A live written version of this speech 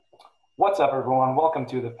What's up, everyone? Welcome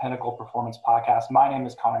to the Pinnacle Performance Podcast. My name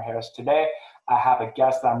is Connor Harris. Today, I have a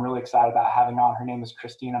guest that I'm really excited about having on. Her name is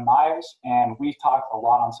Christina Myers, and we've talked a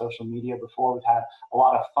lot on social media before. We've had a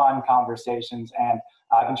lot of fun conversations, and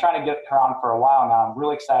I've been trying to get her on for a while now. I'm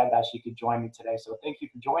really excited that she could join me today, so thank you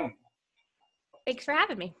for joining me. Thanks for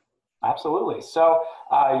having me. Absolutely. So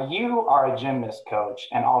you are a gymnast coach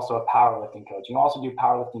and also a powerlifting coach. You also do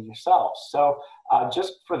powerlifting yourself. So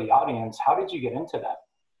just for the audience, how did you get into that?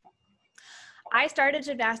 I started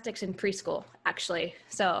gymnastics in preschool, actually.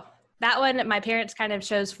 So that one, my parents kind of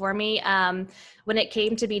chose for me. When it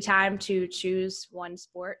came to be time to choose one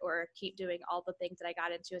sport or keep doing all the things that I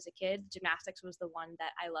got into as a kid, gymnastics was the one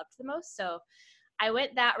that I loved the most. So I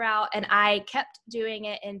went that route and I kept doing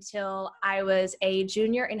it until I was a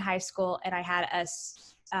junior in high school and I had a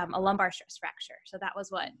lumbar stress fracture. So that was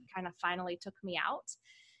what kind of finally took me out.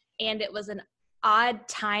 And it was an odd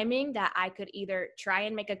timing that I could either try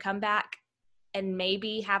and make a comeback and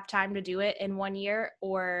maybe have time to do it in 1 year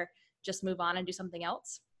or just move on and do something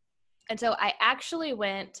else. And so I actually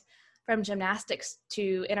went from gymnastics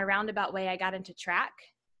to, in a roundabout way, I got into track.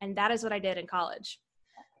 And that is what I did in college.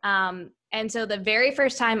 And so the very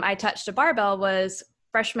first time I touched a barbell was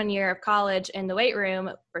freshman year of college in the weight room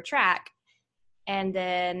for track. And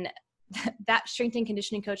then that strength and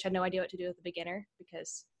conditioning coach had no idea what to do with a beginner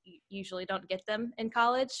because you usually don't get them in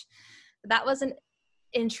college. That was an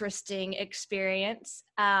interesting experience.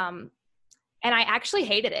 And I actually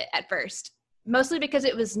hated it at first, mostly because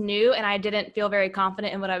it was new and I didn't feel very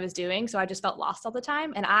confident in what I was doing. So I just felt lost all the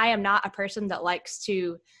time. And I am not a person that likes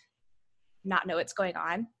to not know what's going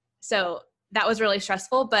on. So that was really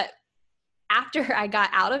stressful. But after I got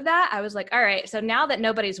out of that, I was like, all right, so now that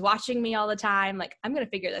nobody's watching me all the time, like I'm going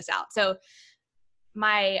to figure this out. So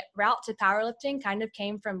my route to powerlifting kind of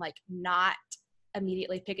came from like not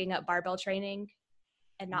immediately picking up barbell training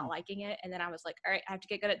and not liking it. And then I was like, all right, I have to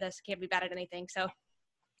get good at this. Can't be bad at anything. So,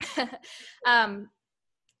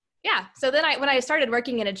 yeah. So then when I started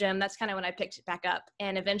working in a gym, that's kind of when I picked it back up.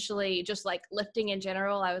 And eventually just like lifting in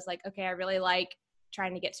general, I was like, okay, I really like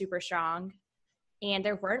trying to get super strong. And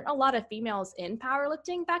there weren't a lot of females in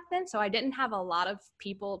powerlifting back then. So I didn't have a lot of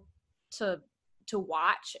people to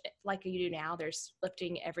watch like you do now. There's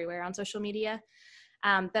lifting everywhere on social media.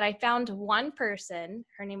 That I found one person,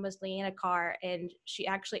 her name was Leanna Carr, and she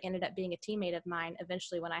actually ended up being a teammate of mine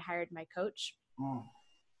eventually when I hired my coach.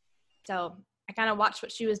 So I kind of watched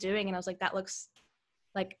what she was doing and I was like, that looks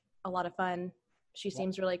like a lot of fun. She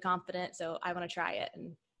seems really confident, so I want to try it.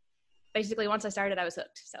 And basically once I started, I was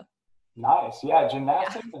hooked. So nice. Yeah,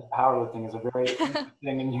 gymnastics and powerlifting is a very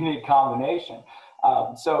interesting and unique combination.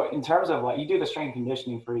 So in terms of like, you do the strength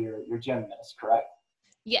conditioning for your gymnast, correct?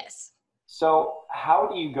 Yes. So how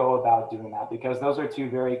do you go about doing that? Because those are two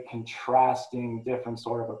very contrasting, different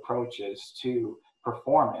sort of approaches to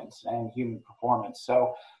performance and human performance.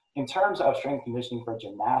 So in terms of strength conditioning for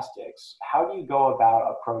gymnastics, how do you go about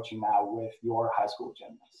approaching that with your high school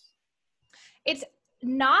gymnasts? It's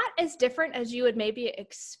not as different as you would maybe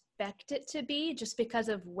expect it to be just because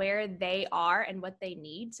of where they are and what they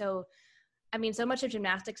need. So, I mean, so much of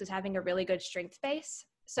gymnastics is having a really good strength base.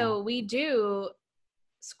 So we do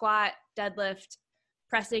squat, deadlift,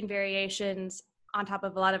 pressing variations on top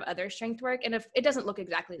of a lot of other strength work. And if it doesn't look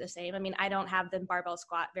exactly the same, I mean, I don't have them barbell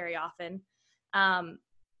squat very often.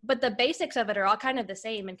 But the basics of it are all kind of the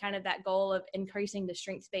same and kind of that goal of increasing the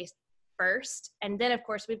strength base first. And then of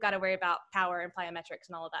course we've got to worry about power and plyometrics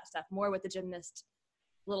and all of that stuff more with the gymnast,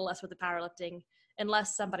 a little less with the powerlifting,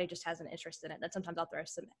 unless somebody just has an interest in it. Then sometimes I'll throw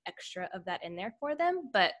some extra of that in there for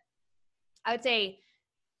them. But I would say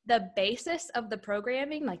the basis of the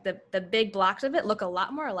programming, like the big blocks of it, look a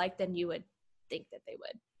lot more alike than you would think that they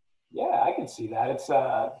would. Yeah, I can see that. It's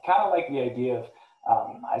kind of like the idea of,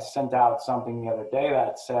 I sent out something the other day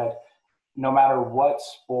that said, no matter what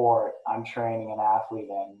sport I'm training an athlete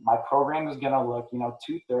in, my program is going to look,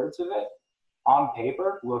 2/3 of it on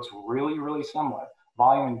paper looks really, really similar.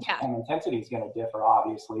 Volume and intensity is going to differ,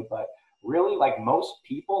 obviously, but really, like most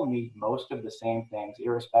people need most of the same things,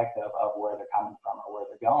 irrespective of where they're coming from or where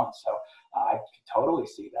they're going. So I totally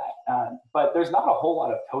see that. But there's not a whole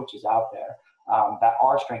lot of coaches out there that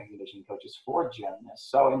are strength and conditioning coaches for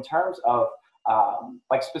gymnasts. So in terms of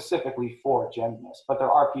like specifically for gymnasts, but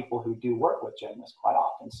there are people who do work with gymnasts quite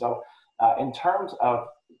often. So in terms of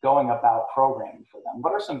going about programming for them,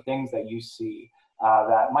 what are some things that you see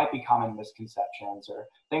that might be common misconceptions or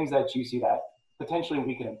things that you see that potentially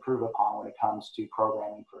we can improve upon when it comes to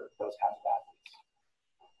programming for those kinds of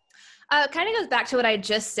athletes? Kind of goes back to what I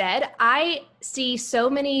just said. I see so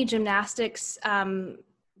many gymnastics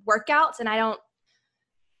workouts and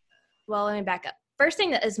let me back up. first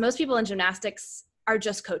thing is most people in gymnastics are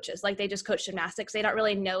just coaches. Like they just coach gymnastics. They don't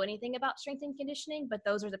really know anything about strength and conditioning, but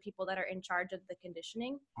those are the people that are in charge of the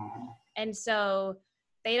conditioning. And so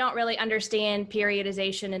they don't really understand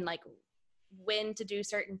periodization and like when to do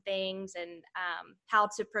certain things and how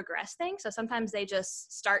to progress things. So sometimes they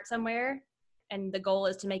just start somewhere and the goal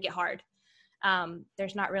is to make it hard.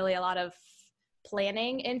 There's not really a lot of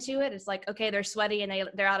planning into it. It's like, okay, they're sweaty and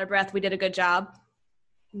they're out of breath. We did a good job.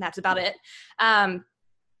 And that's about it.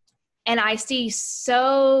 And I see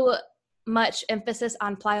so much emphasis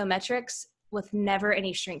on plyometrics with never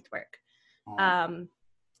any strength work.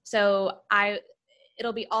 So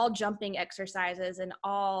it'll be all jumping exercises and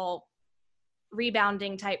all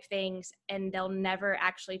rebounding type things, and they'll never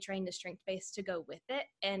actually train the strength base to go with it.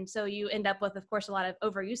 And so you end up with, of course, a lot of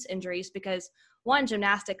overuse injuries because one,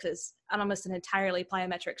 gymnastics is almost an entirely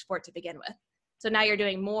plyometric sport to begin with. So now you're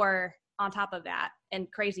doing more on top of that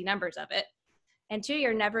and crazy numbers of it. And two,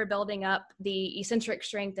 you're never building up the eccentric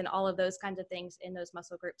strength and all of those kinds of things in those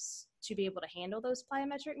muscle groups to be able to handle those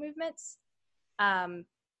plyometric movements. And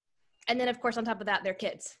then, of course, on top of that, they're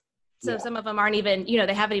kids. So some of them aren't even,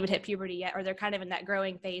 they haven't even hit puberty yet, or they're kind of in that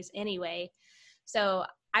growing phase anyway. So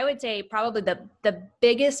I would say probably the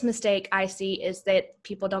biggest mistake I see is that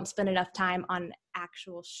people don't spend enough time on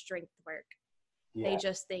actual strength work. They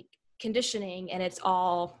just think conditioning, and it's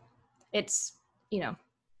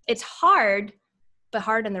hard, but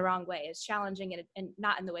hard in the wrong way. It's challenging and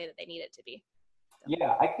not in the way that they need it to be. So.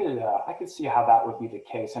 Yeah, I could see how that would be the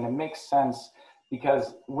case. And it makes sense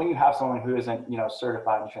because when you have someone who isn't,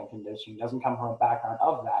 certified in strength conditioning, doesn't come from a background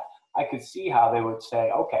of that, I could see how they would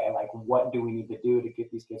say, okay, like what do we need to do to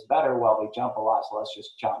get these kids better? Well, they jump a lot, so let's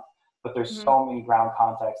just jump. But there's so many ground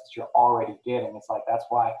contacts that you're already getting. It's like, that's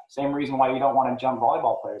why, same reason why you don't want to jump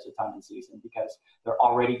volleyball players a ton in season, because they're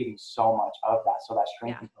already getting so much of that. So that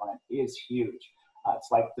strength component is huge. It's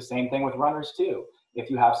like the same thing with runners too. If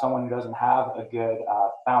you have someone who doesn't have a good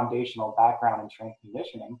foundational background in strength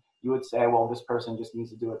conditioning, you would say, well, this person just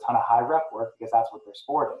needs to do a ton of high rep work because that's what their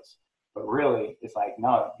sport is. But really, it's like,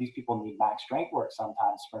 no, these people need max strength work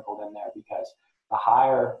sometimes sprinkled in there, because the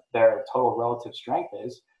higher their total relative strength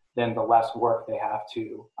is, then the less work they have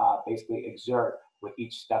to basically exert with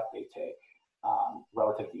each step they take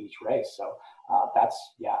relative to each race. So that's,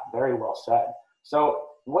 very well said. So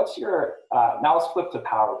what's your, now let's flip to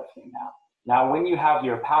powerlifting now. Now, when you have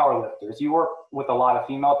your powerlifters, you work with a lot of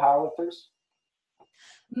female powerlifters?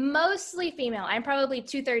 Mostly female. I'm probably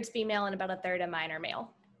 2/3 female and about a third of mine are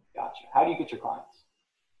male. Gotcha. How do you get your clients?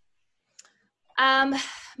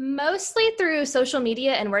 Mostly through social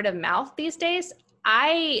media and word of mouth these days.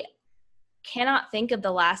 I cannot think of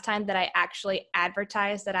the last time that I actually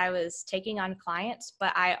advertised that I was taking on clients,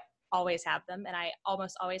 but I always have them, and I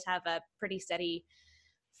almost always have a pretty steady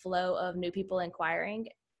flow of new people inquiring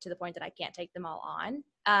to the point that I can't take them all on.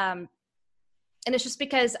 And it's just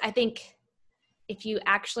because I think if you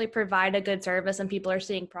actually provide a good service and people are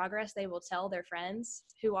seeing progress, they will tell their friends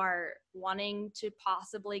who are wanting to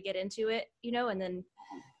possibly get into it, and then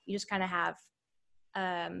you just kind of have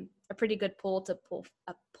a pretty good pool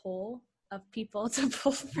of people to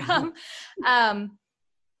pull from.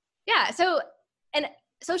 So, and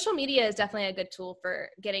social media is definitely a good tool for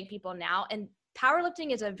getting people now. And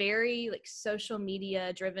powerlifting is a very social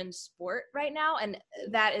media driven sport right now. And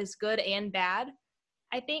that is good and bad.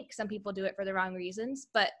 I think some people do it for the wrong reasons,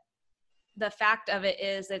 but the fact of it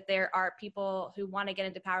is that there are people who want to get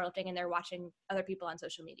into powerlifting and they're watching other people on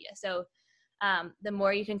social media. So the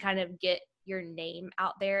more you can kind of get your name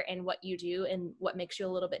out there and what you do and what makes you a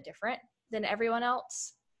little bit different than everyone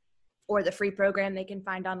else, or the free program they can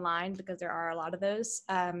find online, because there are a lot of those.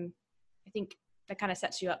 I think that kind of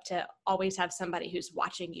sets you up to always have somebody who's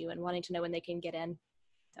watching you and wanting to know when they can get in.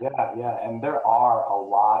 So. Yeah. And there are a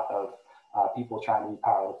lot of people trying to be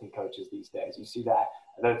powerlifting coaches these days. You see that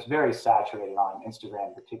it's very saturated on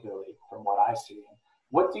Instagram, particularly from what I see.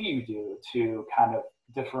 What do you do to kind of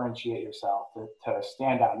differentiate yourself, to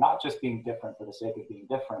stand out, not just being different for the sake of being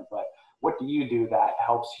different, but what do you do that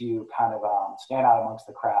helps you kind of stand out amongst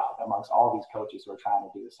the crowd, amongst all these coaches who are trying to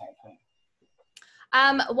do the same thing?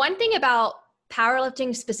 One thing about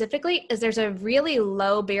powerlifting specifically is there's a really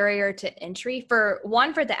low barrier to entry for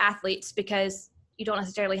the athletes, because you don't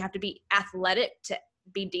necessarily have to be athletic to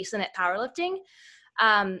be decent at powerlifting.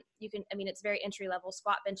 It's very entry level.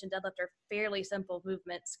 Squat, bench, and deadlift are fairly simple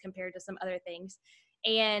movements compared to some other things.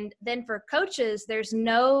 And then for coaches, there's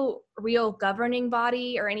no real governing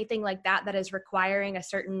body or anything like that is requiring a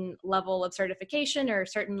certain level of certification or a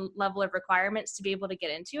certain level of requirements to be able to get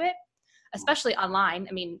into it, especially online.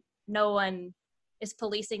 No one is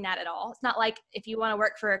policing that at all. It's not like if you want to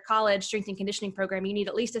work for a college strength and conditioning program, you need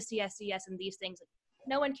at least a CSCS and these things.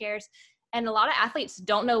 No one cares. And a lot of athletes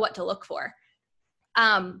don't know what to look for.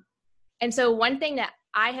 And so one thing that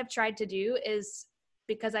I have tried to do is,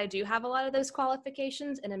 because I do have a lot of those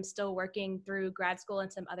qualifications and I'm still working through grad school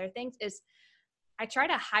and some other things, is I try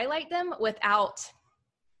to highlight them without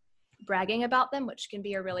bragging about them, which can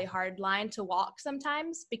be a really hard line to walk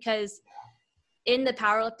sometimes, because in the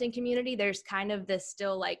powerlifting community, there's kind of this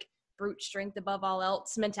still like brute strength above all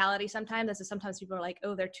else mentality sometimes. And so sometimes people are like,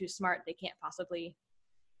 oh, they're too smart, they can't possibly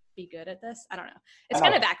be good at this. I don't know. It's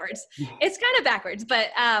kind of backwards. It's kind of backwards, but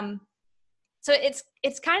so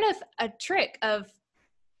it's kind of a trick of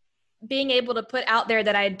being able to put out there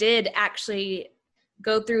that I did actually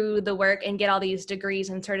go through the work and get all these degrees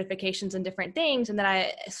and certifications and different things, and that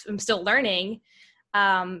I am still learning.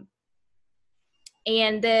 And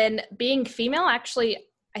then being female, actually,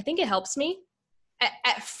 I think it helps me.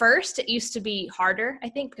 At first, it used to be harder, I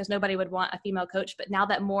think, because nobody would want a female coach. But now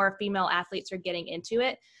that more female athletes are getting into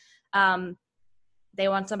it, they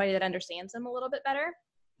want somebody that understands them a little bit better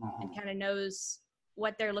and kind of knows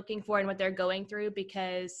what they're looking for and what they're going through,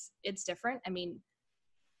 because it's different. I mean,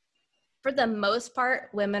 for the most part,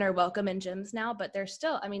 women are welcome in gyms now, but there's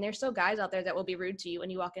still guys out there that will be rude to you when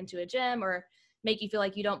you walk into a gym, or make you feel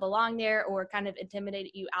like you don't belong there, or kind of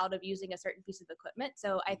intimidate you out of using a certain piece of equipment.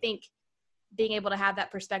 So I think being able to have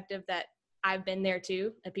that perspective that I've been there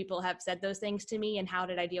too, and people have said those things to me, and how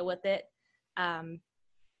did I deal with it?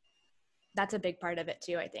 That's a big part of it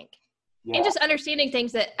too, I think. Yeah. And just understanding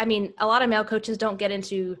things that, I mean, a lot of male coaches don't get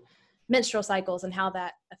into menstrual cycles and how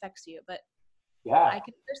that affects you, but yeah, I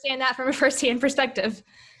can understand that from a firsthand perspective.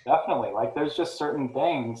 Definitely. Like, there's just certain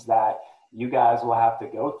things that you guys will have to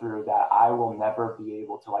go through that I will never be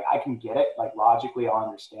able to, like, I can get it, like logically I'll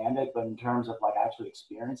understand it, but in terms of like actually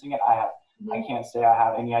experiencing it, I can't say I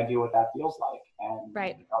have any idea what that feels like. And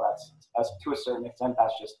right. You know, that's to a certain extent,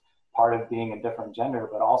 that's just part of being a different gender,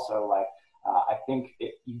 but also like, I think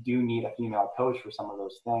you do need a female coach for some of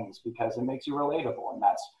those things, because it makes you relatable, and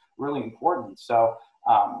that's really important. So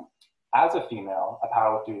as a female, a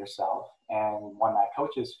powerlifter yourself, and one that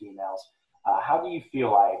coaches females, how do you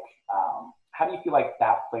feel like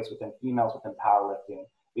that place within females within powerlifting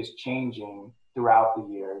is changing throughout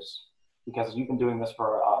the years? Because you've been doing this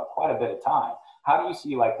for quite a bit of time. How do you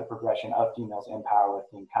see like the progression of females in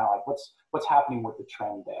powerlifting? Kind of like what's happening with the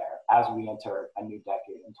trend there as we enter a new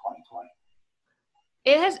decade in 2020?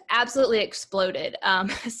 It has absolutely exploded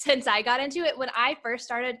since I got into it. When I first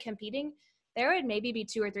started competing, there would maybe be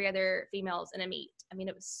 2 or 3 other females in a meet. I mean,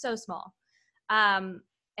 it was so small. And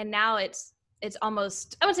now it's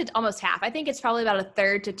almost, I would say it's almost half. I think it's probably about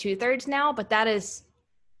 1/3 to 2/3 now, but that is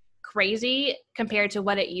crazy compared to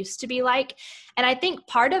what it used to be like. And I think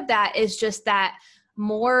part of that is just that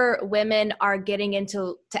more women are getting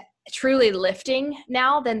into truly lifting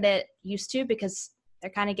now than they used to, because they're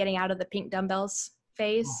kind of getting out of the pink dumbbells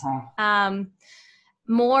phase.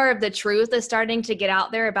 More of the truth is starting to get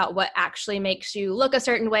out there about what actually makes you look a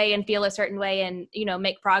certain way and feel a certain way and, you know,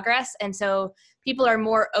 make progress. And so people are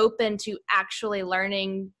more open to actually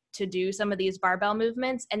learning to do some of these barbell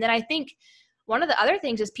movements. And then I think one of the other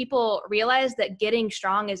things is people realize that getting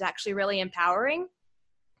strong is actually really empowering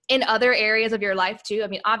in other areas of your life too. I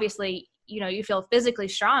mean, obviously, you know, you feel physically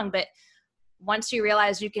strong, but once you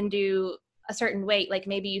realize you can do a certain weight, like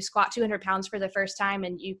maybe you squat 200 pounds for the first time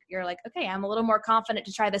and you're like, okay, I'm a little more confident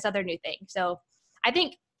to try this other new thing. So I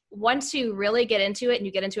think once you really get into it and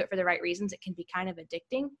you get into it for the right reasons, it can be kind of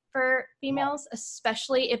addicting for females,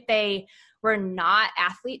 especially if they were not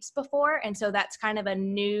athletes before. And so that's kind of a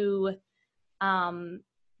new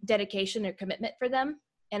dedication or commitment for them,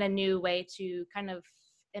 and a new way to kind of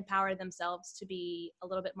empower themselves to be a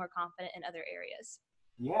little bit more confident in other areas.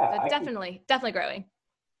 Yeah. So definitely growing.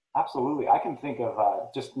 Absolutely. I can think of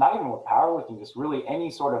just not even with powerlifting, just really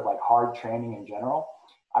any sort of like hard training in general.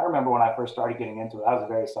 I remember when I first started getting into it, I was a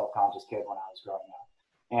very self-conscious kid when I was growing up.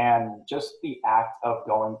 And just the act of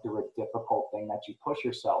going through a difficult thing that you push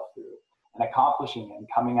yourself through and accomplishing it and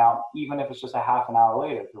coming out, even if it's just a half an hour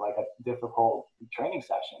later through like a difficult training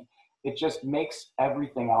session, it just makes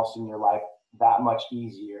everything else in your life that much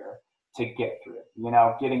easier to get through. You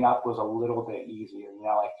know, getting up was a little bit easier, you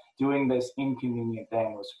know, like doing this inconvenient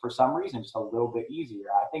thing was for some reason just a little bit easier.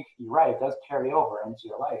 I think you're right, it does carry over into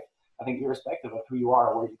your life. I think irrespective of who you are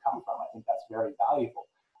or where you come from, I think that's very valuable.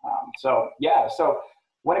 So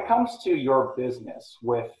when it comes to your business,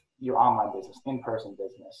 with your online business, in-person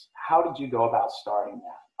business, how did you go about starting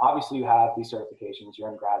that? Obviously you have these certifications, you're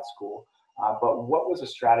in grad school, but what was a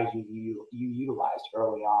strategy you utilized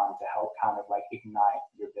early on to help kind of like ignite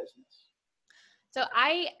your business? So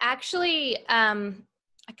I actually,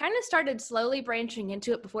 I kind of started slowly branching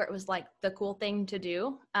into it before it was like the cool thing to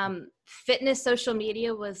do. Fitness social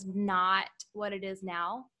media was not what it is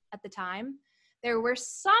now at the time. There were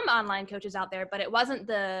some online coaches out there, but it wasn't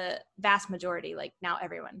the vast majority. Like now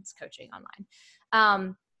everyone's coaching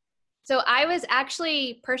online. So I was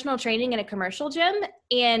actually personal training in a commercial gym,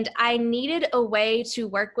 and I needed a way to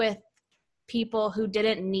work with people who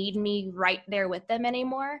didn't need me right there with them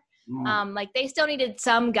anymore. Like they still needed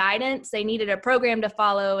some guidance. They needed a program to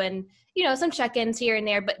follow and, you know, some check-ins here and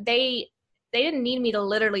there, but they didn't need me to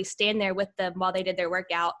literally stand there with them while they did their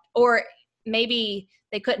workout, or maybe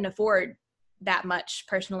they couldn't afford that much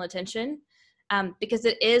personal attention, because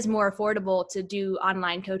it is more affordable to do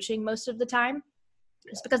online coaching most of the time.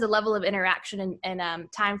 Just because the level of interaction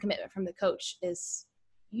and time commitment from the coach is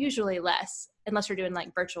usually less, unless you're doing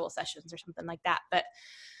like virtual sessions or something like that. But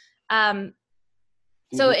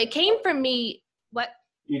so it came from me. What?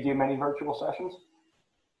 You do many virtual sessions?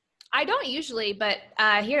 I don't usually, but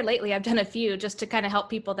here lately I've done a few just to kind of help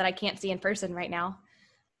people that I can't see in person right now.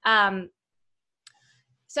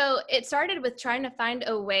 So it started with trying to find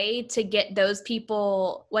a way to get those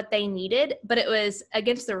people what they needed, but it was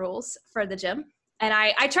against the rules for the gym. And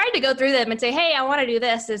I tried to go through them and say, hey, I want to do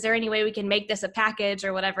this. Is there any way we can make this a package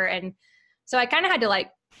or whatever? And so I kind of had to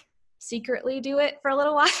like secretly do it for a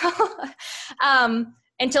little while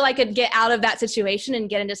until I could get out of that situation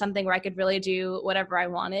and get into something where I could really do whatever I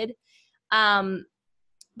wanted.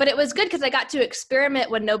 But it was good because I got to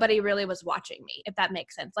experiment when nobody really was watching me, if that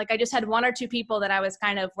makes sense. Like I just had one or two people that I was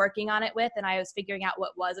kind of working on it with, and I was figuring out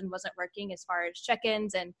what was and wasn't working as far as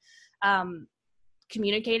check-ins and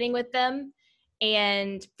communicating with them.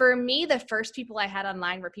 And for me, the first people I had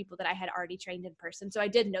online were people that I had already trained in person. So I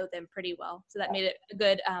did know them pretty well. So that made it a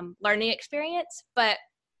good learning experience. But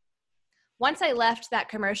once I left that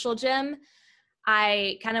commercial gym,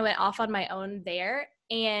 I kind of went off on my own there.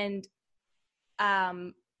 And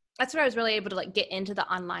that's where I was really able to like get into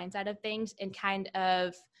the online side of things and kind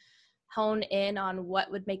of hone in on what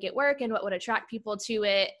would make it work and what would attract people to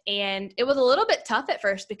it. And it was a little bit tough at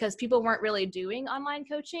first because people weren't really doing online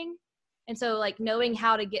coaching. And so like knowing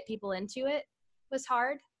how to get people into it was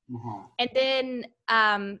hard. Mm-hmm. And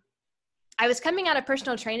then I was coming out of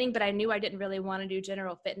personal training, but I knew I didn't really want to do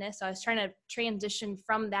general fitness. So I was trying to transition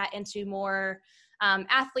from that into more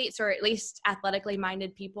athletes, or at least athletically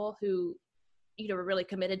minded people who, you know, were really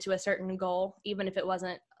committed to a certain goal, even if it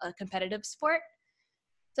wasn't a competitive sport.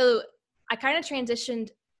 So I kind of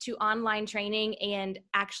transitioned to online training and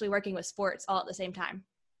actually working with sports all at the same time,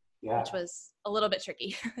 which was a little bit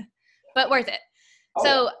tricky. But worth it.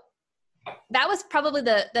 So that was probably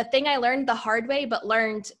the thing I learned the hard way, but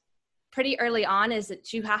learned pretty early on, is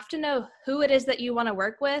that you have to know who it is that you want to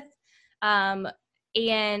work with,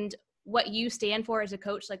 and what you stand for as a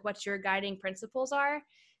coach, like what your guiding principles are,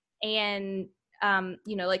 and,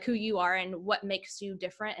 you know, like who you are and what makes you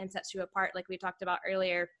different and sets you apart, like we talked about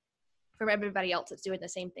earlier, from everybody else that's doing the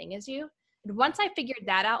same thing as you. And once I figured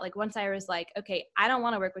that out, like once I was like, okay, I don't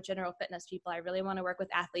want to work with general fitness people. I really want to work with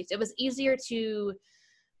athletes. It was easier to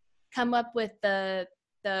come up with the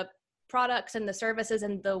products and the services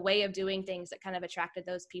and the way of doing things that kind of attracted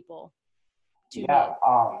those people to me.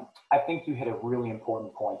 I think you hit a really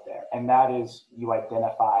important point there. And that is, you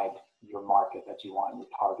identified your market that you want, your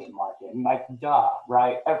target market. And like, duh,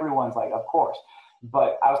 right? Everyone's like, of course.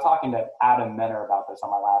 But I was talking to Adam Menner about this on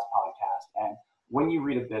my last podcast. And when you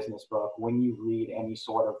read a business book, when you read any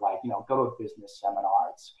sort of like, you know, go to a business seminar,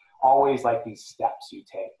 it's always like these steps you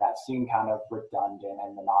take that seem kind of redundant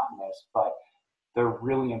and monotonous, but they're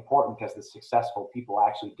really important because the successful people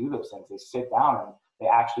actually do those things. They sit down and they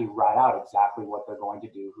actually write out exactly what they're going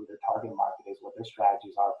to do, who their target market is, what their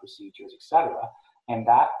strategies are, procedures, etc. And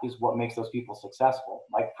that is what makes those people successful.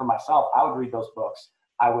 Like for myself, I would read those books.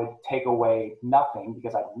 I would take away nothing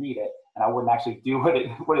because I'd read it, and I wouldn't actually do what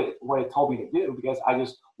it told me to do, because I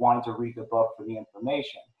just wanted to read the book for the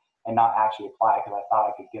information and not actually apply it because I thought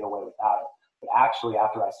I could get away without it. But actually,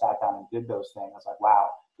 after I sat down and did those things, I was like, wow,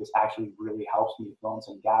 this actually really helps me fill in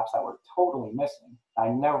some gaps that were totally missing. I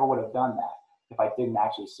never would have done that if I didn't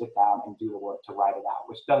actually sit down and do the work to write it out,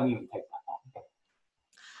 which doesn't even take that long.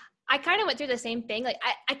 I kind of went through the same thing. Like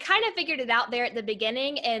I kind of figured it out there at the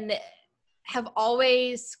beginning, and have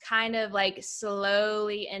always kind of like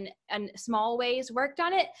slowly and small ways worked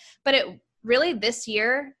on it. But it really, this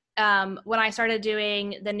year, when I started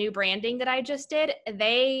doing the new branding that I just did,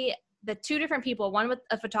 the two different people, one with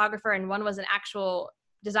a photographer and one was an actual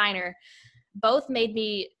designer, both made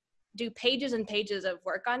me do pages and pages of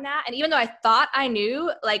work on that. And even though I thought I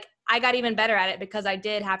knew, like I got even better at it because I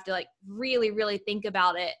did have to like really, really think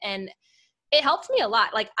about it. And it helped me a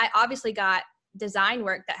lot. Like I obviously got design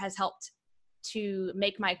work that has helped to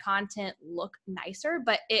make my content look nicer,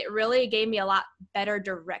 but it really gave me a lot better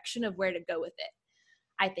direction of where to go with it,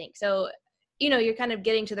 I think. So, you're kind of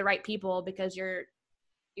getting to the right people because you're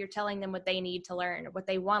telling them what they need to learn or what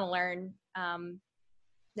they want to learn,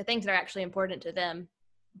 the things that are actually important to them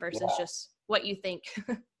versus just what you think.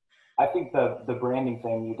 I think the branding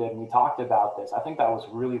thing you did, and we talked about this, I think that was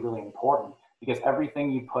really, really important because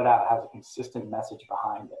everything you put out has a consistent message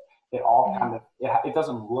behind it. It all kind of, it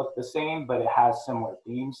doesn't look the same, but it has similar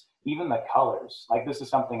themes. Even the colors, like this is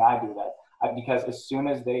something I do because as soon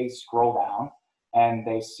as they scroll down and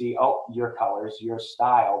they see, oh, your colors, your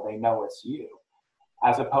style, they know it's you.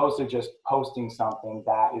 As opposed to just posting something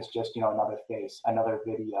that is just, another face, another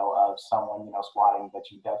video of someone, squatting,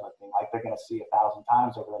 benching, deadlifting, like they're going to see 1,000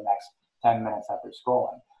 times over the next 10 minutes that they're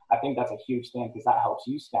scrolling. I think that's a huge thing because that helps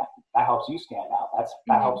you stand out.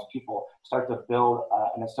 That helps people start to build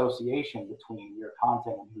an association between your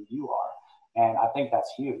content and who you are. And I think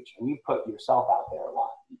that's huge. And you put yourself out there a lot.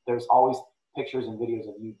 There's always pictures and videos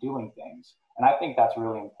of you doing things. And I think that's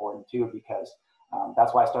really important too, because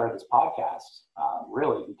that's why I started this podcast,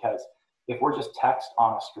 really, because if we're just text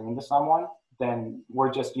on a screen to someone, then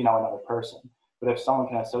we're just, another person. But if someone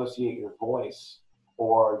can associate your voice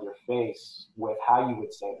or your face with how you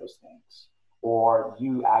would say those things, or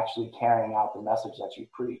you actually carrying out the message that you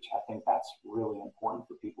preach, I think that's really important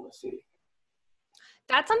for people to see.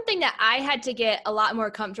 That's something that I had to get a lot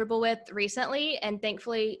more comfortable with recently. And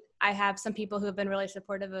thankfully, I have some people who have been really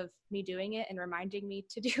supportive of me doing it and reminding me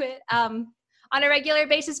to do it on a regular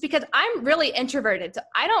basis because I'm really introverted. So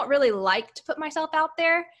I don't really like to put myself out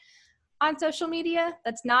there on social media.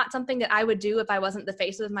 That's not something that I would do if I wasn't the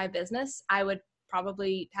face of my business. I would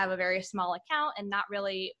probably have a very small account and not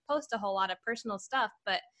really post a whole lot of personal stuff.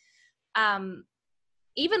 But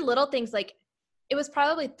even little things like, it was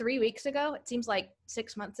probably 3 weeks ago. It seems like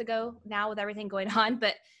 6 months ago now with everything going on,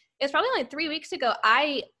 but it's probably only 3 weeks ago.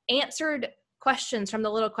 I answered questions from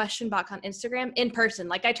the little question box on Instagram in person.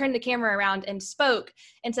 Like I turned the camera around and spoke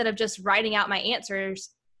instead of just writing out my answers.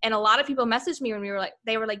 And a lot of people messaged me when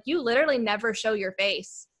they were like, you literally never show your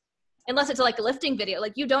face unless it's like a lifting video.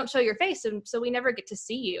 Like you don't show your face. And so we never get to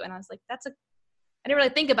see you. And I was like, I didn't really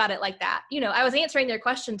think about it like that. I was answering their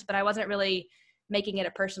questions, but I wasn't really making it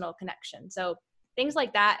a personal connection. So things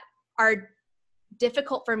like that are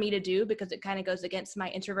difficult for me to do because it kind of goes against my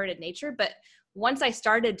introverted nature. But once I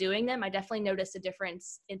started doing them, I definitely noticed a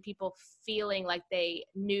difference in people feeling like they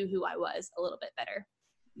knew who I was a little bit better.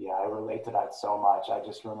 Yeah, I relate to that so much. I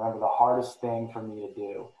just remember the hardest thing for me to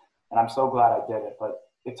do, and I'm so glad I did it, but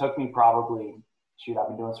it took me probably, I've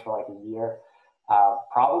been doing this for like a year,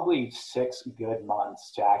 probably 6 good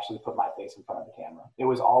months to actually put my face in front of the camera. It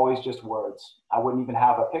was always just words. I wouldn't even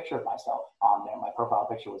have a picture of myself on there. My profile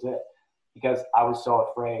picture was it because I was so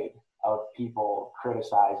afraid of people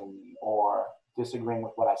criticizing me or disagreeing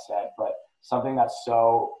with what I said. But something that's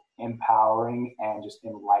so empowering and just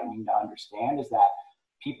enlightening to understand is that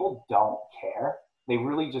people don't care. They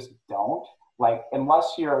really just don't. Like,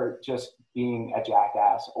 unless you're just being a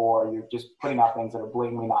jackass or you're just putting out things that are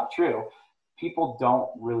blatantly not true, people don't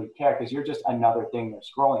really care because you're just another thing they're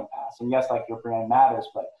scrolling past. And yes, like your brand matters,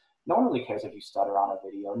 but no one really cares if you stutter on a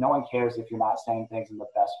video. No one cares if you're not saying things in the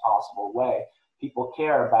best possible way. People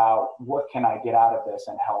care about what can I get out of this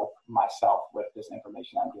and help myself with this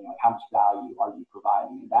information I'm doing. Like, how much value are you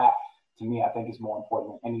providing? And that, to me, I think is more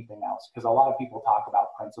important than anything else. Because a lot of people talk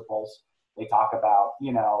about principles. They talk about,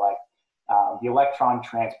 the electron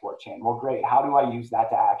transport chain. Well, great. How do I use that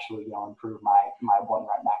to actually, improve my one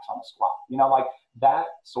rep max on the squat? Like that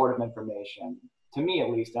sort of information, to me at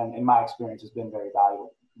least, and in my experience, has been very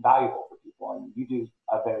valuable for people. And you do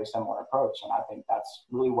a very similar approach. And I think that's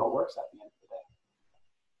really what works at the end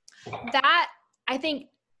of the day. That, I think,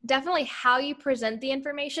 definitely how you present the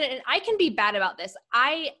information. And I can be bad about this.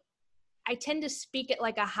 I tend to speak at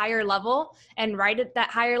like a higher level and write at that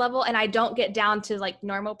higher level. And I don't get down to like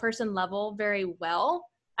normal person level very well.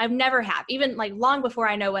 I've never have, even like long before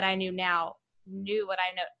I know what I knew now, knew what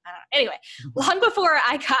I know. I don't know. Anyway, long before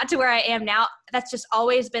I got to where I am now, that's just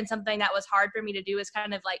always been something that was hard for me to do, is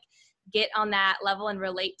kind of like get on that level and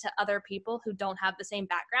relate to other people who don't have the same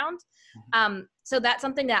background. So that's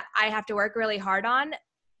something that I have to work really hard on.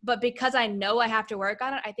 But because I know I have to work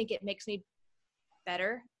on it, I think it makes me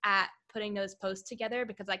better at putting those posts together,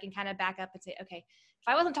 because I can kind of back up and say, okay, if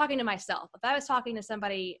I wasn't talking to myself, if I was talking to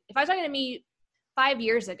somebody, if I was talking to me 5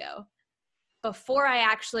 years ago, before I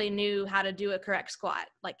actually knew how to do a correct squat,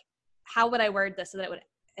 like how would I word this so that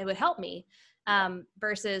it would help me,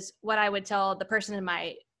 versus what I would tell the person in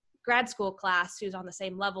my grad school class who's on the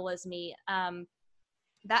same level as me.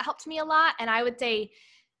 That helped me a lot. And I would say,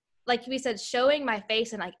 like we said, showing my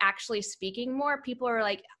face and like actually speaking more, people are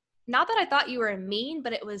like, not that I thought you were mean,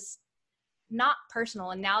 but it was not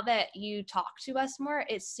personal. And now that you talk to us more,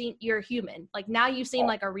 you're human. Like now you seem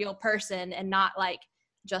like a real person and not like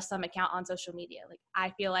just some account on social media. Like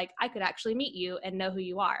I feel like I could actually meet you and know who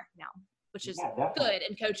you are now, which is good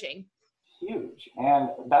in coaching. Huge. And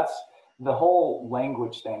that's the whole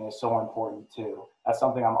language thing is so important too. That's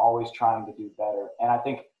something I'm always trying to do better. And I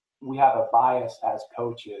think we have a bias as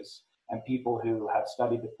coaches and people who have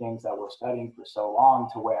studied the things that we're studying for so long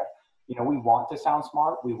to where, you know, we want to sound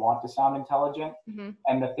smart, we want to sound intelligent,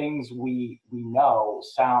 and the things we know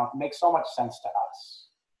make so much sense to us.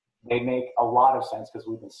 They make a lot of sense because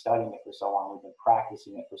we've been studying it for so long, we've been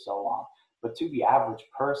practicing it for so long. But to the average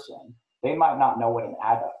person, they might not know what an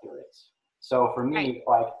adductor is. So for me,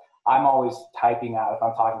 like I'm always typing out, if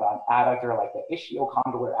I'm talking about an adductor, like the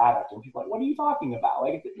ishiocondylar adductor, and people are like, what are you talking about?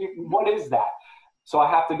 Like, what is that? So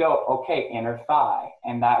I have to go, okay, inner thigh.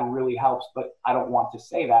 And that really helps. But I don't want to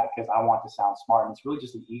say that because I want to sound smart. And it's really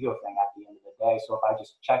just an ego thing at the end of the day. So if I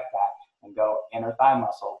just check that and go inner thigh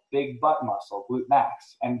muscle, big butt muscle, glute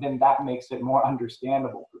max, and then that makes it more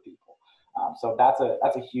understandable for people. So that's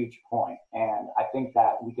a huge point. And I think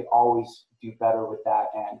that we could always do better with that.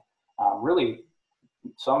 And really,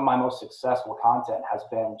 some of my most successful content has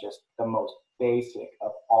been just the most basic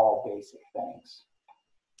of all basic things.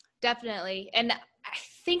 Definitely. And I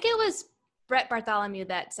think it was Brett Bartholomew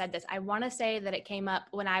that said this. I want to say that it came up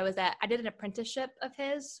when I did an apprenticeship of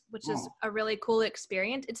his, which is a really cool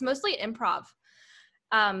experience. It's mostly improv,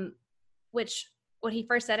 which when he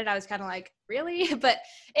first said it, I was kind of like, really? But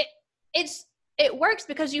it works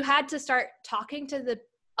because you had to start talking to the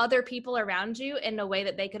other people around you in a way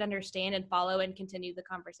that they could understand and follow and continue the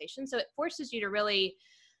conversation. So it forces you to really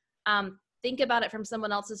think about it from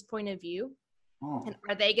someone else's point of view. And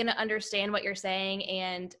are they going to understand what you're saying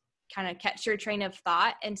and kind of catch your train of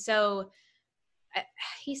thought? And so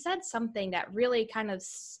he said something that really kind of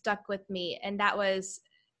stuck with me. And that was,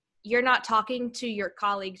 you're not talking to your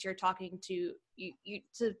colleagues, you're talking to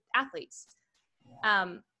to athletes.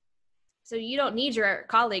 So you don't need your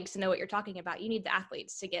colleagues to know what you're talking about. You need the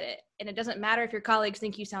athletes to get it. And it doesn't matter if your colleagues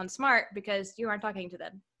think you sound smart because you aren't talking to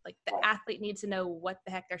them. Like the athlete needs to know what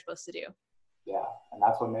the heck they're supposed to do. Yeah, and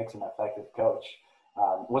that's what makes an effective coach.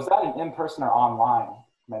 Was that an in-person or online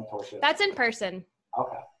mentorship? That's in person.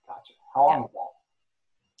 Okay, gotcha. How long was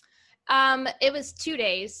that? It was 2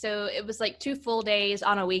 days, so it was like 2 full days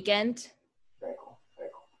on a weekend. Very cool, very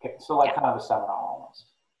cool. Okay, so like kind of a seminar almost.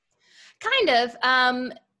 Kind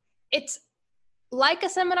of. It's like a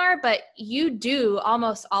seminar, but you do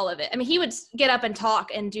almost all of it. I mean, he would get up and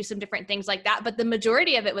talk and do some different things like that, but the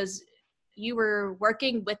majority of it was you were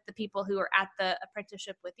working with the people who were at the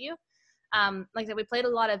apprenticeship with you. Like I said, we played a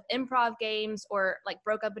lot of improv games or like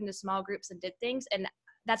broke up into small groups and did things. And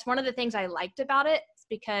that's one of the things I liked about it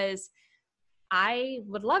because I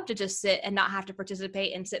would love to just sit and not have to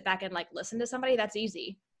participate and sit back and like listen to somebody. That's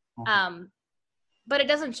easy. But it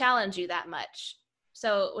doesn't challenge you that much.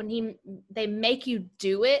 So when they make you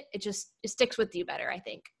do it, it sticks with you better, I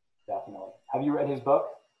think. Definitely. Have you read his book?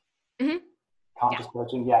 Mm-hmm. Conscious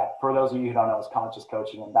Coaching. Yeah. For those of you who don't know, it's Conscious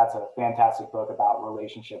Coaching. And that's a fantastic book about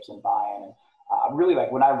relationships and buy-in. And really,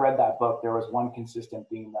 like when I read that book, there was one consistent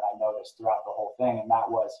theme that I noticed throughout the whole thing. And that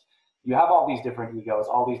was you have all these different egos,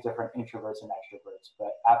 all these different introverts and extroverts.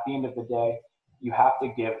 But at the end of the day, you have to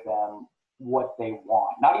give them what they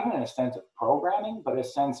want, not even in a sense of programming, but a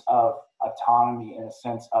sense of autonomy, in a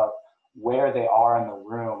sense of where they are in the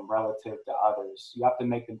room relative to others. You have to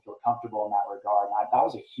make them feel comfortable in that regard. And that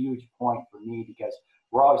was a huge point for me because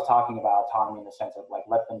we're always talking about autonomy in the sense of like,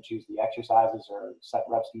 let them choose the exercises or set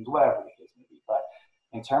rep schemes, whatever the case may be. But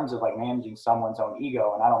in terms of like managing someone's own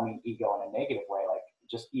ego, and I don't mean ego in a negative way, like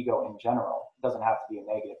just ego in general, it doesn't have to be a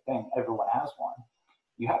negative thing. Everyone has one.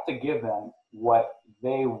 You have to give them what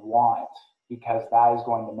they want because that is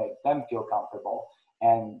going to make them feel comfortable.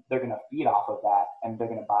 And they're going to feed off of that, and they're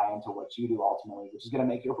going to buy into what you do ultimately, which is going to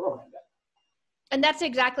make your program better. And that's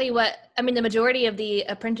exactly the majority of the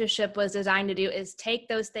apprenticeship was designed to do is take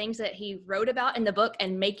those things that he wrote about in the book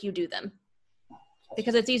and make you do them.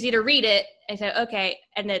 Because it's easy to read it and say, okay,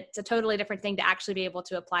 and it's a totally different thing to actually be able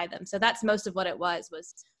to apply them. So that's most of what it was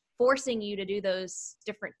forcing you to do those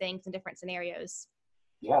different things in different scenarios.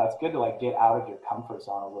 Yeah, it's good to like get out of your comfort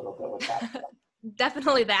zone a little bit with that stuff.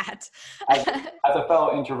 Definitely that. As a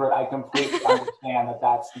fellow introvert, I completely understand that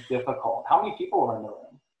that's difficult. How many people were in the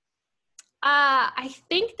room? I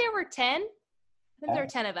think there were 10. There were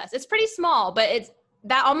 10 of us. It's pretty small, but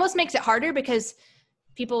that almost makes it harder because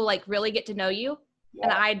people like really get to know you.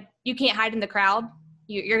 Yeah. And you can't hide in the crowd.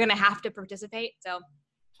 You're going to have to participate. So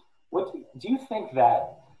What do you think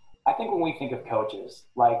that? I think when we think of coaches,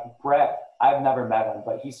 like Brett, I've never met him,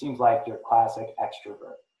 but he seems like your classic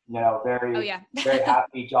extrovert. You know, oh very, yeah. very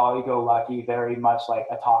happy, jolly-go-lucky, very much like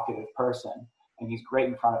a talkative person, and he's great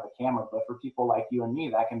in front of a camera. But for people like you and me,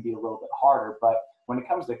 that can be a little bit harder. But when it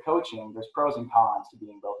comes to coaching, there's pros and cons to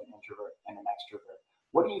being both an introvert and an extrovert.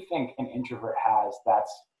 What do you think an introvert has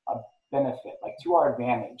that's a benefit, like to our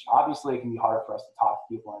advantage? Obviously, it can be harder for us to talk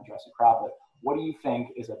to people and address a crowd, but what do you think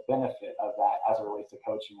is a benefit of that as it relates to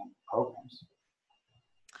coaching and programs?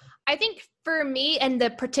 I think for me and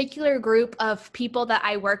the particular group of people that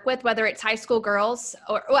I work with, whether it's high school girls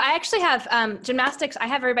or well, I actually have gymnastics. I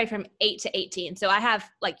have everybody from 8 to 18. So I have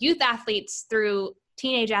like youth athletes through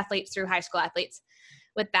teenage athletes through high school athletes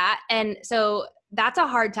with that. And so that's a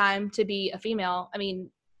hard time to be a female. I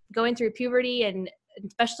mean, going through puberty and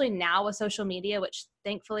especially now with social media, which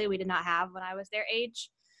thankfully we did not have when I was their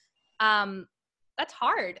age. That's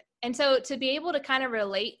hard. And so to be able to kind of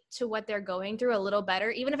relate to what they're going through a little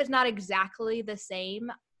better, even if it's not exactly the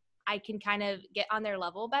same, I can kind of get on their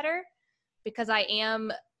level better because I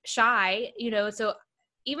am shy, you know, so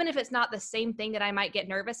even if it's not the same thing that I might get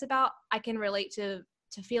nervous about, I can relate to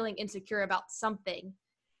feeling insecure about something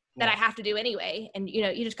that I have to do anyway. And, you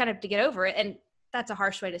know, you just kind of have to get over it. And that's a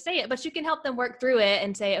harsh way to say it, but you can help them work through it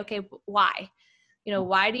and say, okay, why? You know,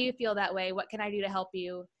 why do you feel that way? What can I do to help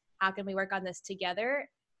you? How can we work on this together?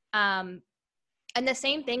 And the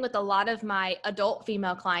same thing with a lot of my adult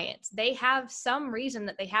female clients. They have some reason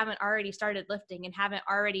that they haven't already started lifting and haven't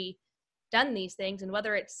already done these things. And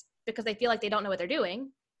whether it's because they feel like they don't know what they're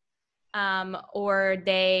doing, or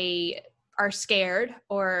they are scared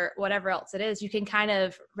or whatever else it is, you can kind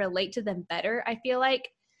of relate to them better, I feel like,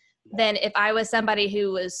 than if I was somebody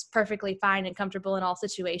who was perfectly fine and comfortable in all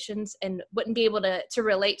situations and wouldn't be able to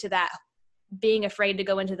relate to that, being afraid to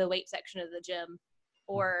go into the weight section of the gym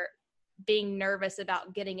or being nervous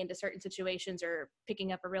about getting into certain situations or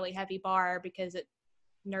picking up a really heavy bar because it's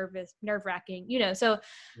nerve-wracking, you know? So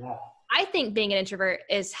I think being an introvert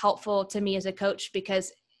is helpful to me as a coach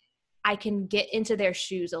because I can get into their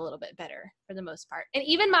shoes a little bit better for the most part. And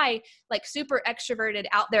even my like super extroverted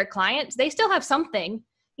out there clients, they still have something,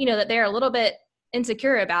 you know, that they're a little bit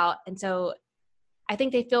insecure about. And so I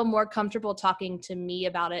think they feel more comfortable talking to me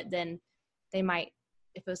about it than they might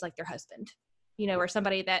if it was like their husband, you know, or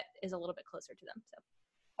somebody that is a little bit closer to them. So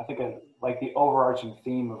I think like the overarching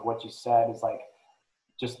theme of what you said is like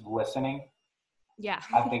just listening. Yeah.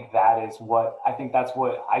 I think that's what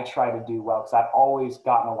I try to do well, because I've always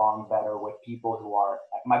gotten along better with people who are,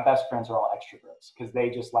 my best friends are all extroverts because they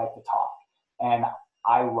just like to talk. And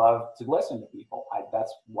I love to listen to people.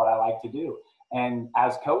 That's what I like to do. And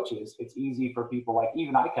as coaches, it's easy for people, like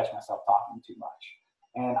even I catch myself talking too much.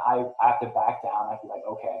 And I have to back down. I feel like,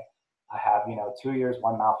 okay, I have, 2 ears,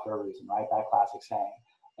 one mouth for a reason, right? That classic saying.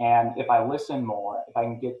 And if I listen more, if I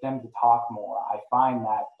can get them to talk more, I find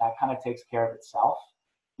that kind of takes care of itself,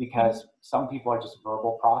 because some people are just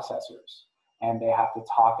verbal processors and they have to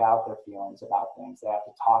talk out their feelings about things. They have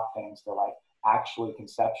to talk things to like actually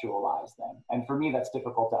conceptualize them. And for me, that's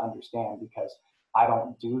difficult to understand because I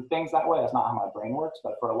don't do things that way. That's not how my brain works.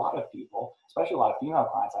 But for a lot of people, especially a lot of female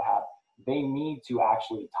clients I have, they need to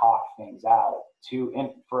actually talk things out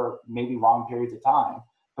for maybe long periods of time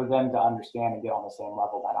for them to understand and get on the same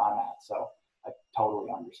level that I'm at. So I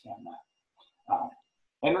totally understand that.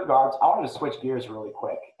 In regards, I wanted to switch gears really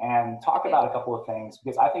quick and talk about a couple of things,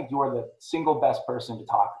 because I think you are the single best person to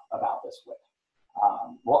talk about this with.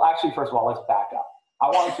 Well, actually, first of all, let's back up. I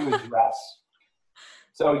wanted to address,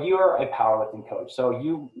 so you're a powerlifting coach. So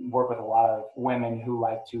you work with a lot of women who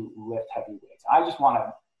like to lift heavy weights. I just want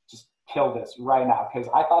to just kill this right now, because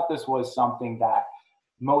I thought this was something that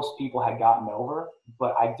most people had gotten over,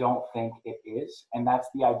 but I don't think it is. And that's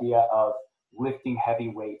the idea of lifting heavy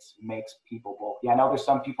weights makes people bulky. I know there's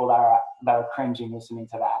some people that are cringing listening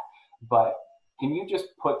to that, but can you just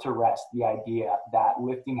put to rest the idea that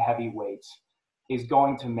lifting heavy weights is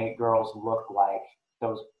going to make girls look like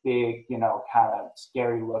those big, kind of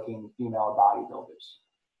scary looking female bodybuilders?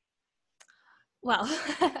 Well,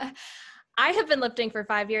 I have been lifting for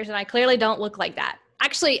 5 years and I clearly don't look like that.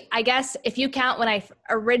 Actually, I guess if you count when I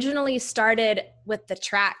originally started with the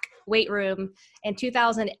track weight room in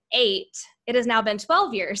 2008, it has now been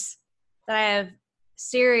 12 years that I have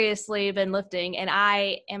seriously been lifting, and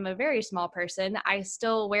I am a very small person. I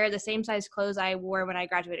still wear the same size clothes I wore when I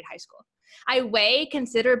graduated high school. I weigh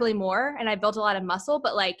considerably more and I built a lot of muscle,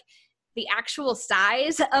 but like the actual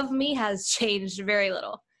size of me has changed very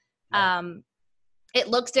little. it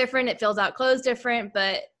looks different. It fills out clothes different,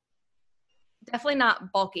 but definitely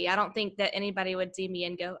not bulky. I don't think that anybody would see me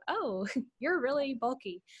and go, oh, you're really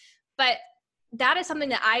bulky. But that is something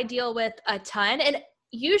that I deal with a ton. And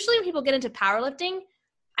usually when people get into powerlifting,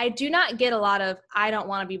 I do not get a lot of, I don't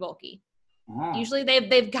want to be bulky. Wow. Usually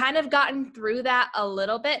they've kind of gotten through that a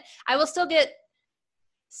little bit. I will still get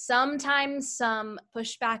sometimes some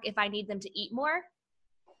pushback if I need them to eat more.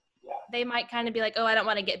 Yeah. They might kind of be like, oh, I don't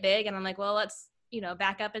want to get big. And I'm like, well, let's,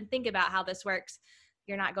 back up and think about how this works.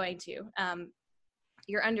 You're not going to.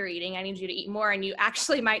 You're under eating. I need you to eat more. And you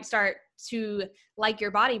actually might start to like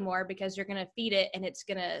your body more because you're going to feed it and it's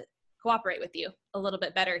going to cooperate with you a little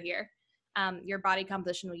bit better here. Your body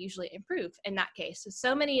composition will usually improve in that case.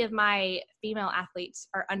 So many of my female athletes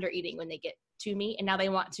are under eating when they get to me, and now they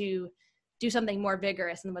want to do something more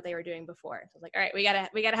vigorous than what they were doing before. So it's like, all right, we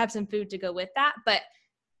gotta have some food to go with that. But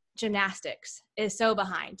gymnastics is so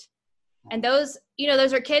behind. And those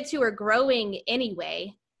are kids who are growing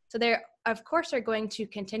anyway. So they're, of course, are going to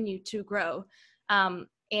continue to grow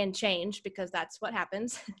and change, because that's what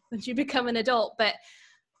happens when you become an adult. But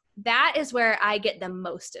that is where I get the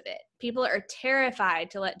most of it. People are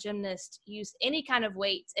terrified to let gymnasts use any kind of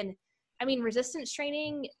weights. And I mean, resistance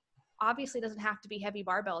training obviously doesn't have to be heavy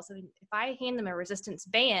barbells. I mean, if I hand them a resistance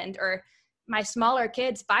band, or my smaller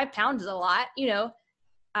kids, 5 pounds is a lot,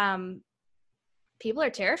 people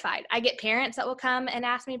are terrified. I get parents that will come and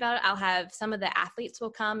ask me about it. I'll have some of the athletes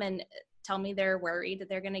will come and tell me they're worried that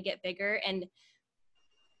they're going to get bigger. And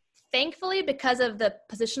thankfully, because of the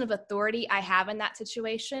position of authority I have in that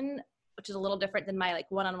situation, which is a little different than my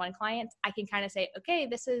one-on-one clients, I can kind of say, okay,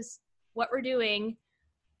 this is what we're doing,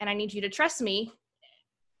 and I need you to trust me.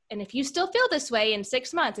 And if you still feel this way in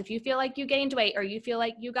 6 months, if you feel like you gained weight or you feel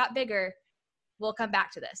like you got bigger, we'll come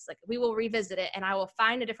back to this. We will revisit it, and I will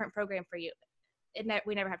find a different program for you.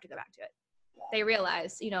 We never have to go back to it. They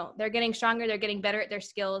realize, they're getting stronger, they're getting better at their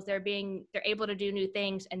skills, they're able to do new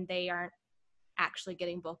things, and they aren't actually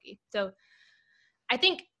getting bulky. So I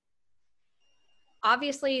think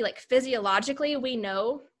obviously physiologically we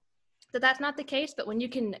know that that's not the case, but when you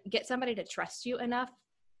can get somebody to trust you enough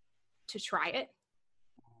to try it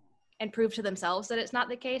and prove to themselves that it's not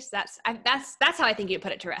the case, that's how I think you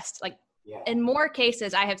put it to rest. In more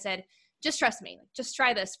cases I have said, just trust me, just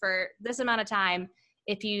try this for this amount of time.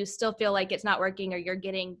 If you still feel like it's not working, or you're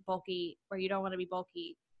getting bulky, or you don't want to be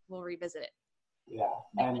bulky, we'll revisit it. Yeah.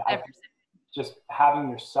 And just having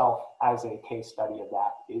yourself as a case study of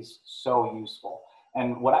that is so useful.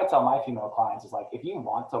 And what I tell my female clients is if you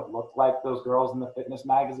want to look like those girls in the fitness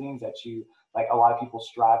magazines that a lot of people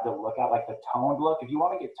strive to look at, the toned look, if you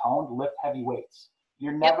want to get toned, lift heavy weights.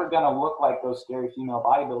 You're never going to look like those scary female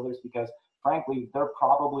bodybuilders, because frankly, they're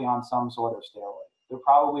probably on some sort of steroid. They're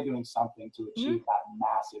probably doing something to achieve that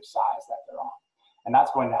massive size that they're on. And that's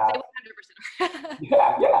going to happen. 100%.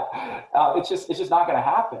 Yeah. It's just not going to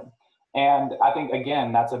happen. And I think,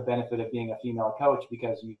 again, that's a benefit of being a female coach,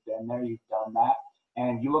 because you've been there, you've done that,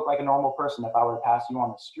 and you look like a normal person if I were to pass you on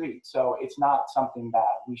the street. So it's not something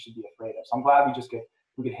that we should be afraid of. So I'm glad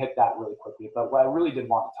we could hit that really quickly. But what I really did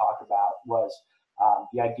want to talk about was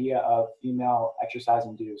the idea of female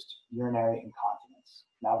exercise-induced urinary incontinence.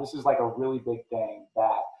 Now, this is a really big thing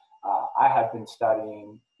that I have been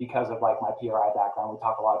studying because of my PRI background. We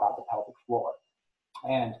talk a lot about the pelvic floor.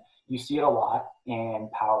 And you see it a lot in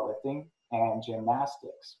powerlifting and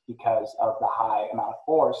gymnastics because of the high amount of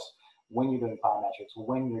force when you're doing plyometrics,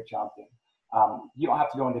 when you're jumping. You don't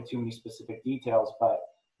have to go into too many specific details, but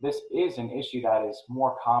this is an issue that is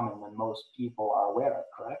more common than most people are aware of,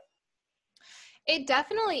 correct? It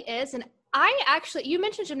definitely is. And you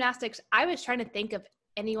mentioned gymnastics. I was trying to think of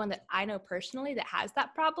anyone that I know personally that has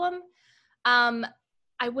that problem.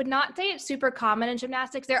 I would not say it's super common in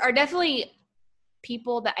gymnastics. There are definitely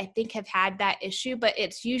people that I think have had that issue, but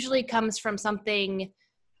it's usually comes from something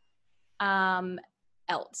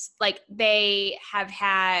else. They have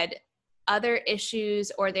had other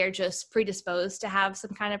issues, or they're just predisposed to have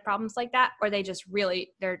some kind of problems like that, or they just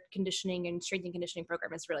their conditioning and strength and conditioning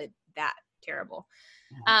program is really that terrible.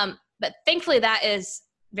 But thankfully that is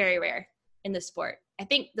very rare in the sport. I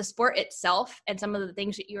think the sport itself and some of the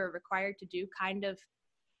things that you are required to do kind of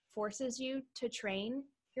forces you to train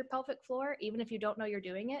your pelvic floor, even if you don't know you're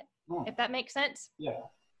doing it, if that makes sense. Yeah.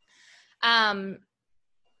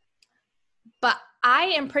 But I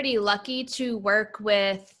am pretty lucky to work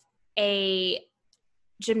with a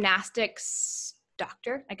gymnastics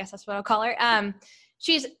doctor. I guess that's what I'll call her.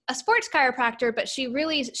 She's a sports chiropractor, but she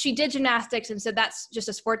did gymnastics. And so that's just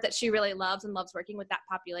a sport that she really loves and loves working with that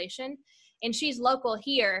population. And she's local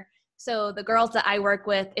here. So the girls that I work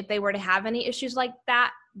with, if they were to have any issues like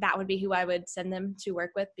that, that would be who I would send them to work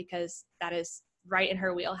with, because that is right in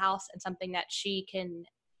her wheelhouse and something that she can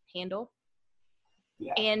handle.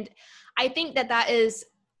 Yeah. And I think that that is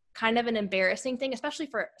kind of an embarrassing thing, especially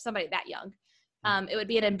for somebody that young. It would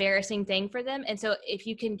be an embarrassing thing for them. And so if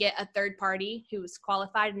you can get a third party who's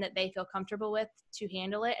qualified and that they feel comfortable with to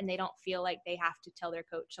handle it, and they don't feel like they have to tell their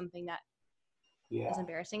coach something that is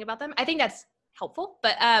embarrassing about them, I think that's helpful.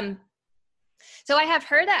 But so I have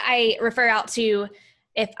her that I refer out to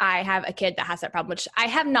if I have a kid that has that problem, which I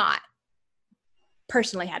have not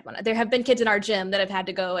personally had one. There have been kids in our gym that have had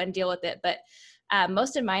to go and deal with it, but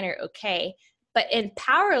most of mine are okay. But in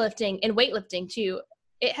powerlifting and weightlifting too,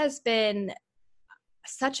 it has been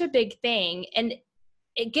such a big thing, and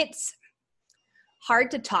it gets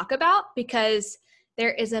hard to talk about because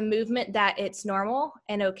there is a movement that it's normal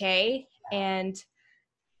and okay, and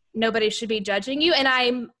nobody should be judging you. And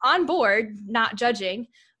I'm on board not judging,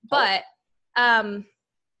 but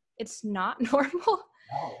it's not normal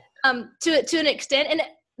to an extent. And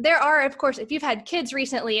there are, of course, if you've had kids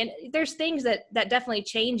recently, and there's things that definitely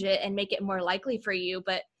change it and make it more likely for you.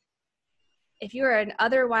 But if you're an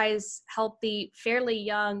otherwise healthy, fairly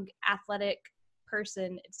young, athletic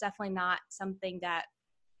person, it's definitely not something that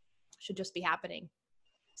should just be happening.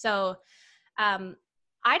 So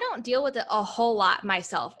I don't deal with it a whole lot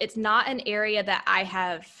myself. It's not an area that I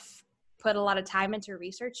have put a lot of time into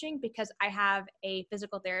researching, because I have a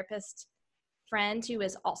physical therapist friend who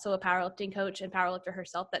is also a powerlifting coach and powerlifter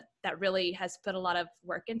herself that really has put a lot of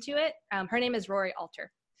work into it. Her name is Rory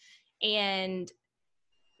Alter, and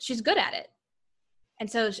she's good at it. And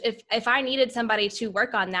so if I needed somebody to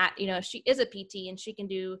work on that, she is a PT and she can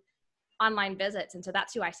do online visits. And so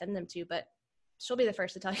that's who I send them to, but she'll be the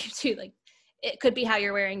first to tell you too. Like, it could be how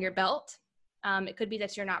you're wearing your belt. It could be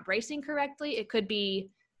that you're not bracing correctly. It could be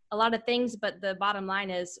a lot of things, but the bottom line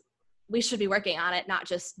is we should be working on it, not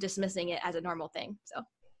just dismissing it as a normal thing. So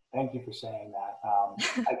thank you for saying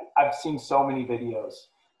that. I've seen so many videos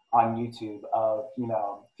on YouTube of,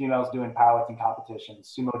 females doing powerlifting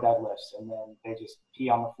competitions, sumo deadlifts, and then they just pee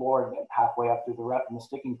on the floor and halfway up through the rep in the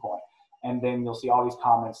sticking point. And then you'll see all these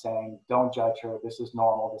comments saying, don't judge her, this is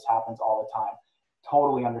normal, this happens all the time.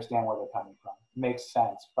 Totally understand where they're coming from. Makes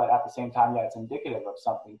sense. But at the same time, it's indicative of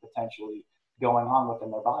something potentially going on within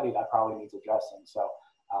their body that probably needs addressing. So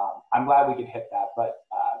I'm glad we could hit that. But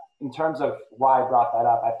in terms of why I brought that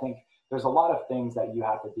up, I think there's a lot of things that you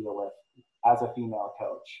have to deal with as a female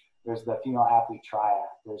coach. There's the female athlete triad.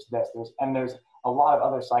 There's a lot of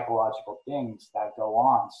other psychological things that go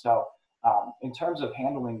on. So in terms of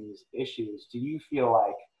handling these issues, do you feel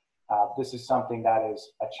like this is something that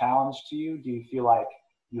is a challenge to you? Do you feel like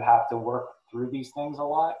you have to work through these things a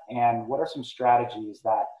lot? And what are some strategies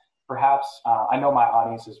that perhaps, I know my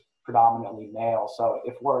audience is predominantly male, so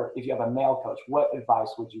if you have a male coach, what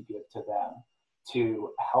advice would you give to them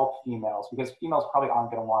to help females? Because females probably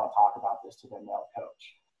aren't going to want to talk about this to their male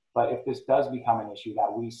coach. But if this does become an issue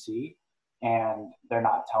that we see and they're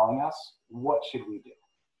not telling us, what should we do?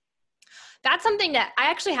 That's something that I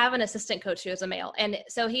actually have an assistant coach who is a male. And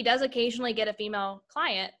so he does occasionally get a female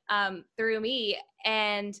client through me.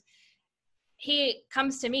 And he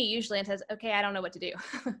comes to me usually and says, okay, I don't know what to do.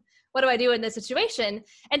 What do I do in this situation?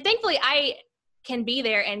 And thankfully I can be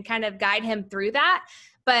there and kind of guide him through that.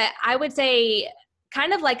 But I would say,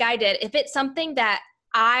 kind of like I did, if it's something that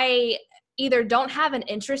I either don't have an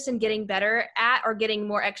interest in getting better at or getting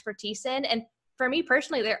more expertise in. And for me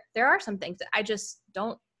personally, there are some things that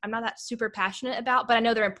I'm not that super passionate about, but I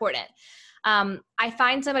know they're important. I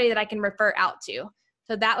find somebody that I can refer out to.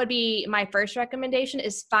 So that would be my first recommendation,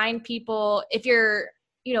 is find people. If you're,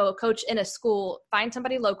 a coach in a school, find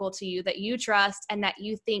somebody local to you that you trust and that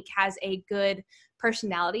you think has a good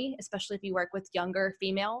personality, especially if you work with younger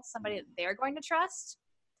females, somebody that they're going to trust.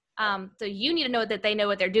 So you need to know that they know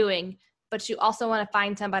what they're doing, but you also want to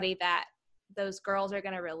find somebody that those girls are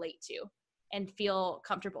going to relate to and feel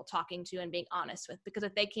comfortable talking to and being honest with, because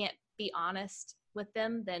if they can't be honest with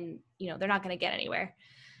them, then, they're not going to get anywhere.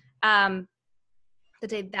 That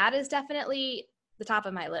is definitely the top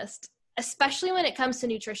of my list, especially when it comes to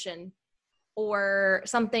nutrition or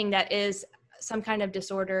something that is some kind of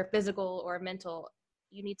disorder, physical or mental.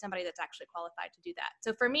 You need somebody that's actually qualified to do that.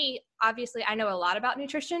 So for me, obviously I know a lot about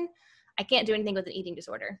nutrition. I can't do anything with an eating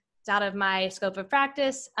disorder. It's out of my scope of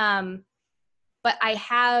practice. But I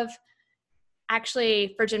have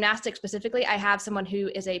actually, for gymnastics specifically, I have someone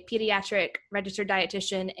who is a pediatric registered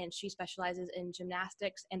dietitian, and she specializes in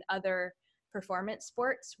gymnastics and other performance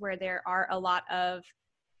sports where there are a lot of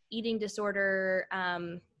eating disorder,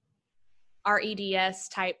 REDS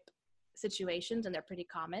type situations, and they're pretty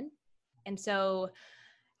common. And so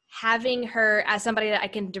having her as somebody that I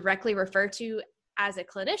can directly refer to as a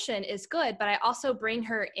clinician is good, but I also bring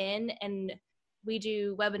her in and we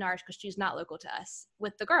do webinars because she's not local to us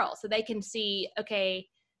with the girls. So they can see, okay,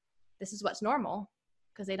 this is what's normal,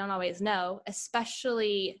 because they don't always know,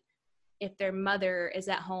 especially if their mother is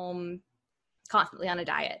at home constantly on a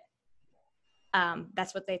diet.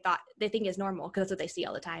 That's what they think is normal because that's what they see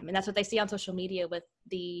all the time. And that's what they see on social media with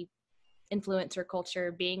the influencer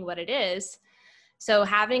culture being what it is. So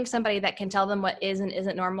having somebody that can tell them what is and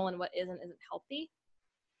isn't normal and what isn't healthy,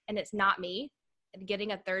 and it's not me, and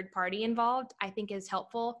getting a third party involved, I think is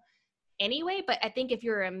helpful anyway. But I think if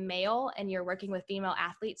you're a male and you're working with female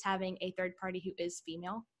athletes, having a third party who is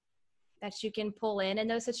female that you can pull in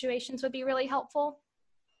those situations would be really helpful.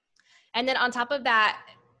 And then on top of that,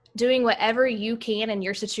 doing whatever you can in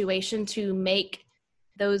your situation to make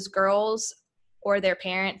those girls or their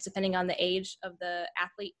parents, depending on the age of the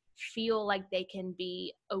athlete, feel like they can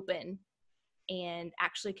be open and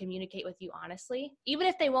actually communicate with you honestly, even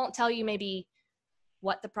if they won't tell you maybe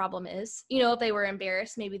what the problem is. You know, if they were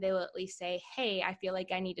embarrassed, maybe they will at least say, hey, I feel like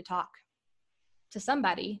I need to talk to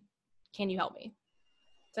somebody. Can you help me?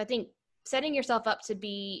 So I think setting yourself up to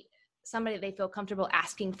be somebody they feel comfortable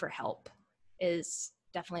asking for help is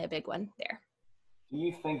definitely a big one there. Do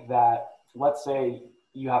you think that, let's say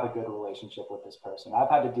you have a good relationship with this person? I've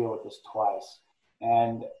had to deal with this twice,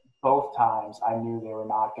 and both times I knew they were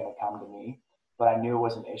not going to come to me, but I knew it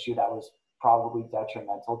was an issue that was probably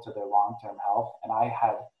detrimental to their long-term health, and I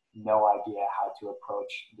had no idea how to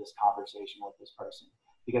approach this conversation with this person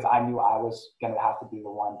because I knew I was going to have to be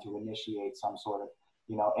the one to initiate some sort of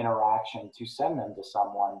interaction to send them to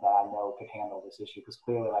someone that I know could handle this issue, because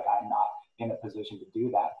clearly I'm not in a position to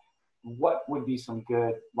do that. What would be some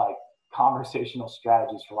good conversational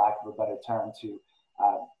strategies, for lack of a better term, to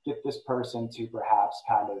get this person to perhaps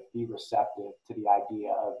kind of be receptive to the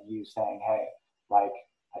idea of you saying, hey,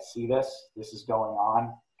 I see this is going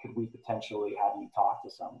on. Could we potentially have you talk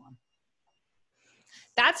to someone?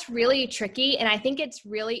 That's really tricky. And I think it's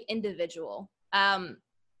really individual.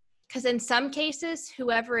 Because in some cases,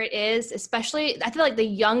 whoever it is, especially, I feel like the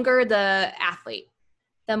younger the athlete,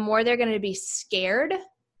 the more they're going to be scared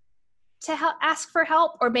to ask for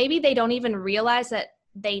help, or maybe they don't even realize that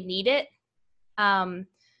they need it.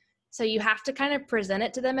 So you have to kind of present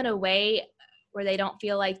it to them in a way where they don't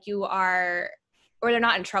feel like you are, or they're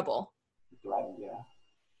not in trouble. Right,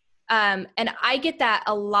 yeah. And I get that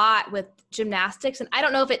a lot with gymnastics. And I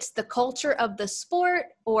don't know if it's the culture of the sport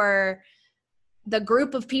or the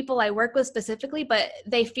group of people I work with specifically, but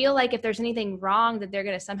they feel like if there's anything wrong that they're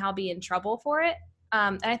going to somehow be in trouble for it.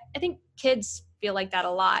 And I think kids feel like that a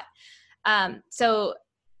lot. So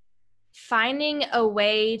finding a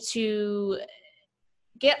way to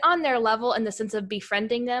get on their level in the sense of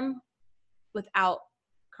befriending them without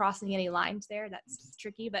crossing any lines there, that's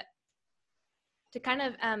tricky, but to kind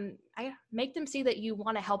of make them see that you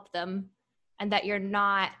want to help them and that you're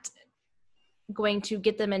not going to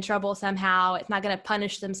get them in trouble somehow. It's not going to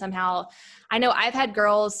punish them somehow. I know I've had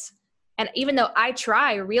girls, and even though I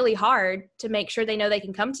try really hard to make sure they know they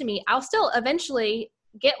can come to me, I'll still eventually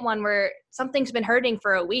get one where something's been hurting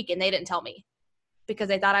for a week and they didn't tell me because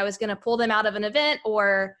they thought I was going to pull them out of an event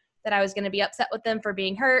or that I was going to be upset with them for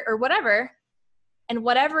being hurt or whatever. And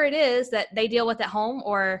whatever it is that they deal with at home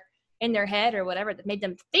or in their head or whatever that made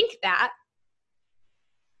them think that,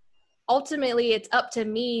 ultimately it's up to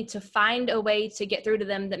me to find a way to get through to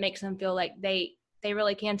them that makes them feel like they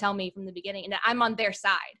really can tell me from the beginning and that I'm on their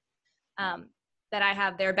side, that I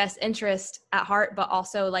have their best interest at heart, but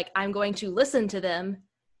also I'm going to listen to them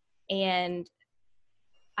and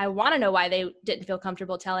I want to know why they didn't feel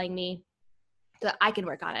comfortable telling me so that I can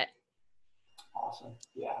work on it. Awesome.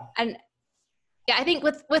 Yeah. And yeah, I think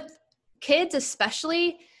with kids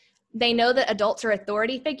especially, they know that adults are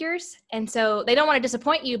authority figures. And so they don't want to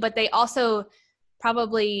disappoint you, but they also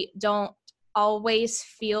probably don't always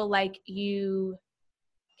feel like you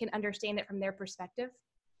can understand it from their perspective.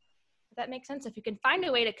 If that makes sense. If you can find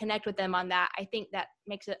a way to connect with them on that, I think that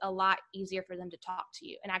makes it a lot easier for them to talk to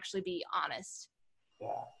you and actually be honest. Yeah.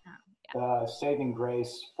 The saving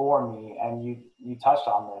grace for me, and you touched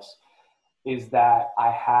on this, is that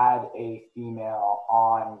I had a female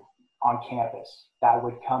on campus that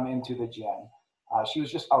would come into the gym. She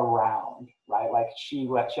was just around, right? She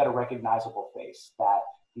had a recognizable face that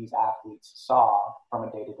these athletes saw from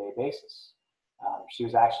a day-to-day basis. She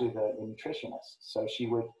was actually the nutritionist. So she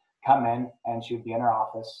would come in and she would be in her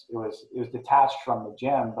office. It was detached from the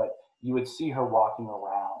gym, but you would see her walking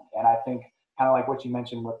around. And I think kind of like what you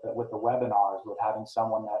mentioned with the webinars, with having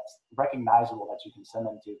someone that's recognizable that you can send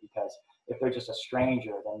them to, because if they're just a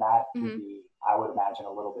stranger, then that can be, I would imagine,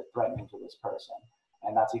 a little bit threatening to this person.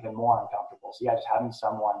 And that's even more uncomfortable. So yeah, just having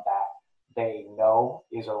someone that they know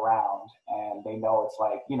is around and they know it's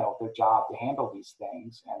like, you know, their job to handle these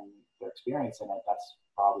things and their experience in it, that's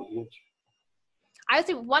probably huge. I would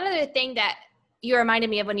say one other thing that you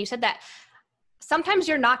reminded me of when you said that, sometimes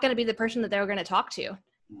you're not going to be the person that they're going to talk to. Yeah.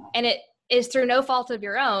 And it is through no fault of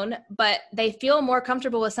your own, but they feel more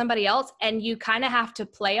comfortable with somebody else. And you kind of have to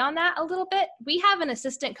play on that a little bit. We have an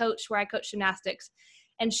assistant coach where I coach gymnastics,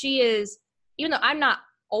 and she is, even though I'm not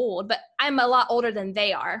old, but I'm a lot older than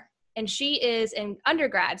they are. And she is in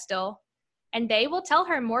undergrad still. And they will tell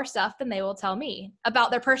her more stuff than they will tell me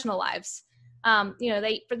about their personal lives. You know,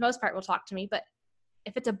 they, for the most part, will talk to me, but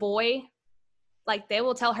if it's a boy, like they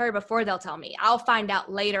will tell her before they'll tell me. I'll find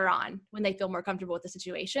out later on when they feel more comfortable with the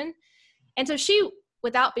situation. And so she,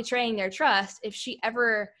 without betraying their trust, if she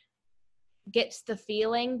ever gets the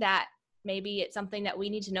feeling that maybe it's something that we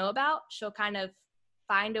need to know about, she'll kind of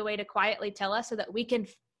find a way to quietly tell us so that we can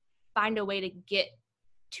find a way to get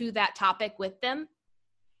to that topic with them.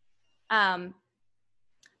 But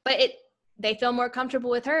they feel more comfortable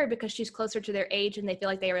with her because she's closer to their age and they feel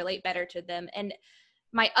like they relate better to them. And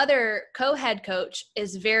my other co-head coach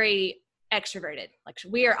is very extroverted. Like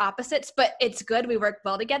we are opposites, but it's good. We work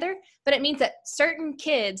well together, but it means that certain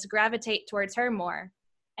kids gravitate towards her more.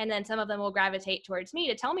 And then some of them will gravitate towards me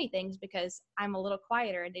to tell me things because I'm a little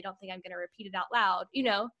quieter and they don't think I'm going to repeat it out loud, you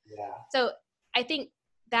know? Yeah. So I think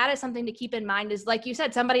that is something to keep in mind, is like you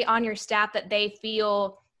said, somebody on your staff that they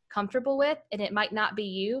feel comfortable with, and it might not be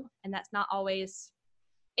you. And that's not always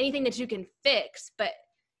anything that you can fix, but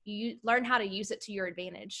you learn how to use it to your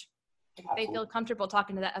advantage. If they feel comfortable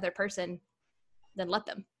talking to that other person, then let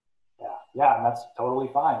them. Yeah, and that's totally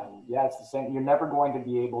fine. And yeah, it's the same. You're never going to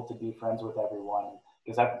be able to be friends with everyone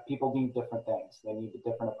because people need different things. They need a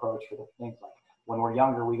different approach for different things. Like when we're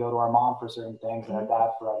younger, we go to our mom for certain things and our dad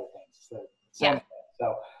for other things. It's the same thing.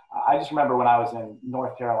 So I just remember when I was in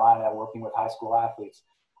North Carolina working with high school athletes,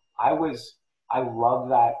 I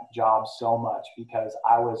loved that job so much because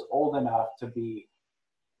I was old enough to be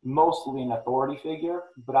mostly an authority figure,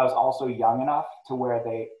 but I was also young enough to where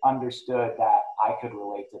they understood that I could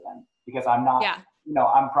relate to them because I'm not, you know,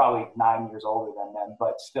 I'm probably 9 years older than them,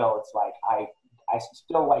 but still it's like, I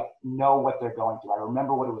still like know what they're going through. I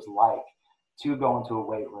remember what it was like to go into a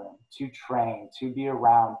weight room, to train, to be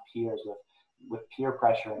around peers with peer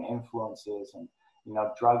pressure and influences and, you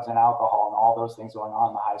know, drugs and alcohol and all those things going on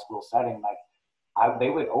in the high school setting. Like they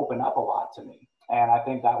would open up a lot to me. And I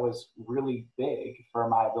think that was really big for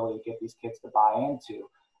my ability to get these kids to buy into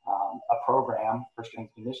a program for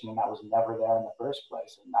strength conditioning that was never there in the first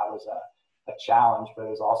place. And that was a challenge, but it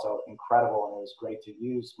was also incredible. And it was great to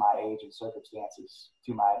use my age and circumstances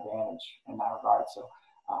to my advantage in that regard. So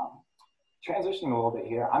transitioning a little bit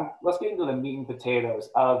here, let's get into the meat and potatoes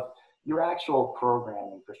of your actual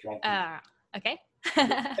programming for strength conditioning. Okay.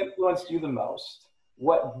 What influenced you the most?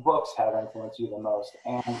 What books have influenced you the most?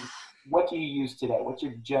 And what do you use today? What's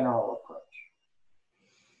your general approach?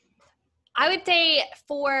 I would say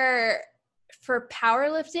for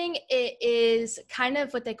powerlifting, it is kind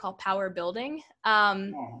of what they call power building.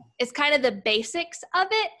 It's kind of the basics of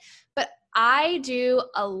it, but I do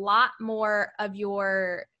a lot more of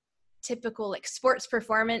your typical like sports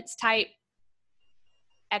performance type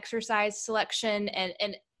exercise selection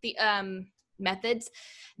and the methods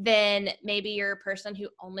than maybe you're a person who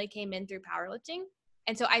only came in through powerlifting.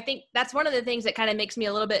 And so I think that's one of the things that kind of makes me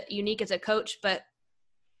a little bit unique as a coach, but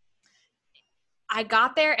I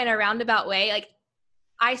got there in a roundabout way. Like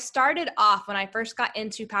I started off when I first got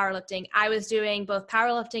into powerlifting, I was doing both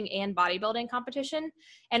powerlifting and bodybuilding competition.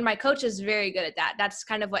 And my coach is very good at that. That's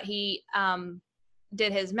kind of what he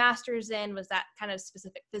did his master's in, was that kind of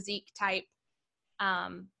specific physique type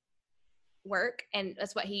work. And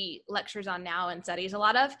that's what he lectures on now and studies a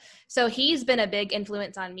lot of. So he's been a big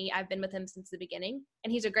influence on me. I've been with him since the beginning,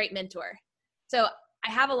 and he's a great mentor. So I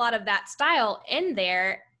have a lot of that style in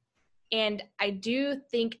there. And I do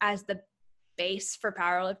think as the base for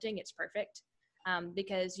powerlifting, it's perfect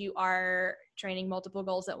because you are training multiple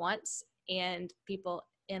goals at once, and people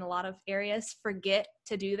in a lot of areas forget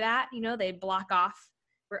to do that. You know, they block off,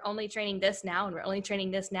 we're only training this now and we're only training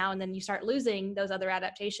this now. And then you start losing those other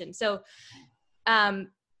adaptations. So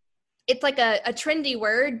it's like a trendy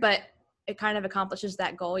word, but it kind of accomplishes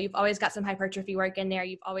that goal. You've always got some hypertrophy work in there.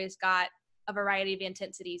 You've always got a variety of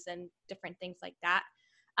intensities and different things like that.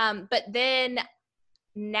 But then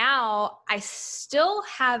now I still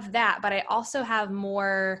have that, but I also have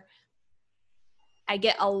more I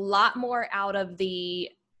get a lot more out of the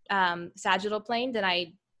sagittal plane than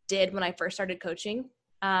I did when I first started coaching.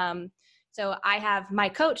 So I have my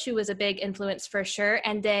coach who was a big influence for sure.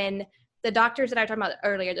 And then the doctors that I was talking about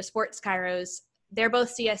earlier, the sports chiros, they're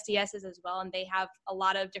both CSDSs as well. And they have a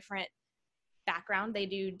lot of different background. They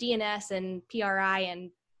do DNS and PRI and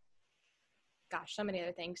gosh, so many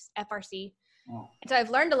other things, FRC. Oh. And so I've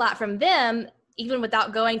learned a lot from them, even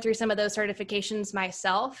without going through some of those certifications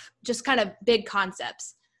myself, just kind of big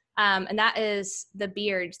concepts. And that is the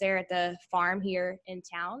beards there at the farm here in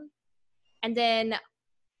town. And then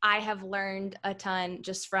I have learned a ton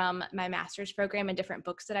just from my master's program and different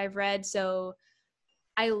books that I've read. So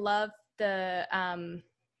I love the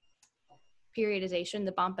periodization,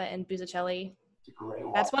 the Bompa and Buzzacelli.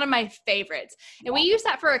 That's one of my favorites. And we used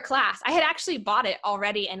that for a class. I had actually bought it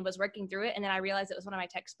already and was working through it. And then I realized it was one of my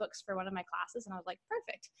textbooks for one of my classes. And I was like,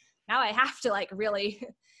 perfect. Now I have to like really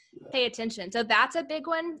pay attention. So that's a big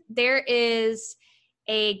one. There is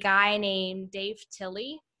a guy named Dave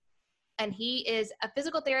Tilley, and he is a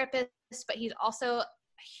physical therapist, but he's also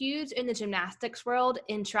huge in the gymnastics world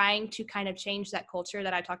in trying to kind of change that culture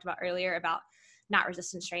that I talked about earlier about not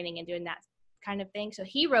resistance training and doing that kind of thing. So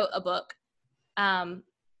he wrote a book, an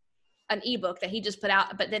ebook that he just put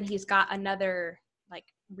out, but then he's got another like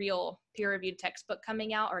real peer-reviewed textbook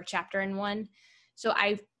coming out, or a chapter in one. So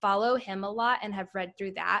I follow him a lot and have read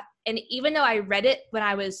through that. And even though I read it when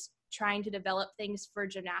I was trying to develop things for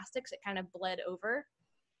gymnastics, it kind of bled over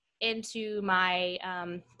into my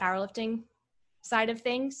powerlifting side of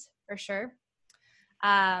things for sure.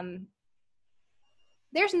 There's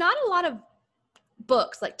not a lot of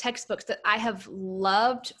books, like textbooks, that I have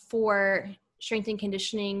loved for strength and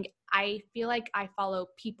conditioning. I feel like I follow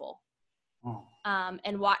people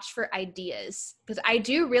and watch for ideas, because I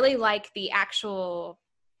do really like the actual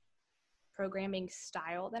programming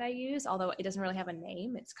style that I use, although it doesn't really have a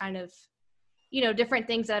name. It's kind of, you know, different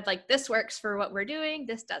things that I've like, this works for what we're doing,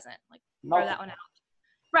 this doesn't, like throw that one out.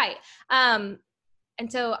 Right. And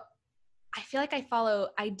so I feel like I follow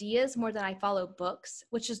ideas more than I follow books,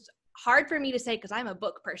 which is hard for me to say because I'm a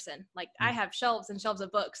book person. Like I have shelves and shelves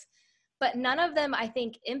of books, but none of them I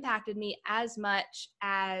think impacted me as much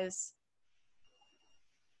as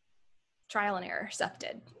trial and error stuff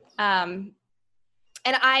did. And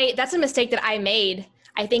that's a mistake that I made.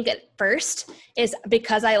 I think at first is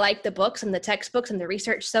because I liked the books and the textbooks and the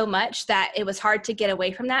research so much that it was hard to get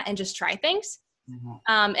away from that and just try things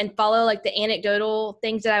and follow like the anecdotal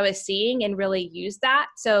things that I was seeing and really use that.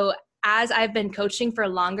 So as I've been coaching for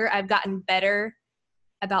longer, I've gotten better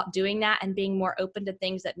about doing that and being more open to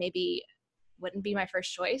things that maybe wouldn't be my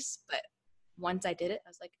first choice. But once I did it, I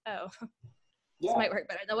was like, oh, this might work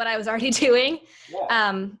better than what I was already doing.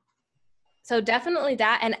 Yeah. So definitely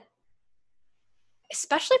that. And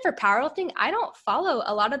especially for powerlifting, I don't follow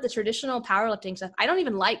a lot of the traditional powerlifting stuff. I don't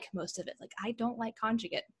even like most of it. Like I don't like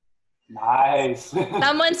conjugate. Nice.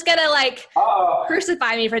 Someone's gonna like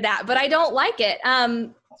crucify me for that, but I don't like it.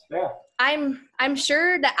 That's fair. I'm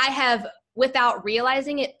sure that I have, without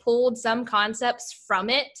realizing it, pulled some concepts from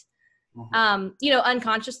it. You know,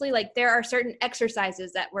 unconsciously, like there are certain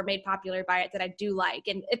exercises that were made popular by it that I do like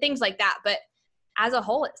and things like that. But as a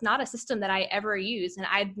whole, it's not a system that I ever use. And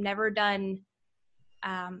I've never done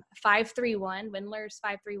 5-3-1, Windler's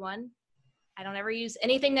 5-3-1. I don't ever use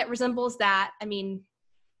anything that resembles that. I mean,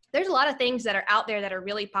 there's a lot of things that are out there that are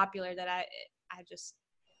really popular that I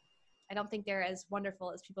don't think they're as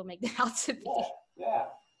wonderful as people make them out to be. Yeah.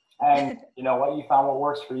 And you know what, you found what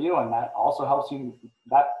works for you, and that also helps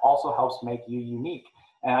make you unique.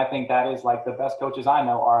 And I think that is like the best coaches I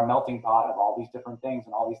know are a melting pot of all these different things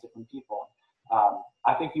and all these different people.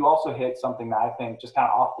 I think you also hit something that I think just kind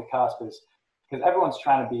of off the cusp is, because everyone's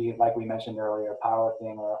trying to be, like we mentioned earlier,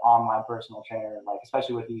 powerlifting or online personal trainer, like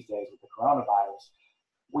especially with these days with the coronavirus.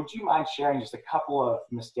 Would you mind sharing just a couple of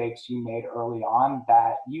mistakes you made early on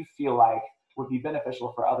that you feel like would be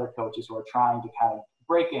beneficial for other coaches who are trying to kind of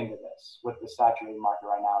break into this with the saturated market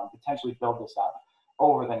right now and potentially build this up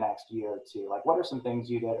over the next year or two? Like, what are some things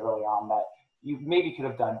you did early on that you maybe could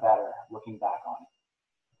have done better looking back on it?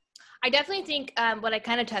 I definitely think what I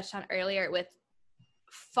kind of touched on earlier with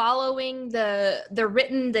following the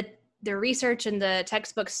written, the research and the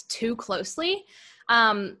textbooks too closely.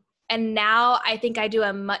 And now I think I do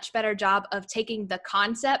a much better job of taking the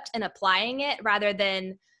concept and applying it rather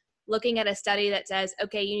than looking at a study that says,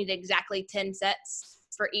 okay, you need exactly 10 sets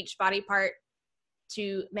for each body part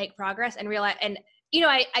to make progress, and realize, and, you know,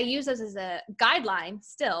 I use this as a guideline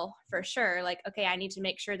still for sure. Like, okay, I need to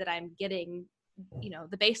make sure that I'm getting, you know,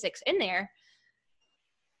 the basics in there,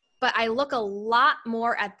 but I look a lot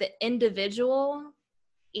more at the individual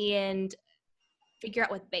and figure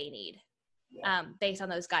out what they need based on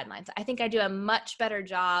those guidelines. I think I do a much better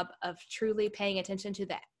job of truly paying attention to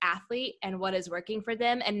the athlete and what is working for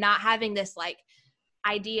them, and not having this like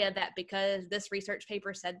idea that because this research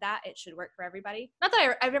paper said that it should work for everybody. Not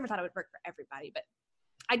that I've never thought it would work for everybody, but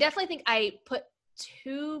I definitely think I put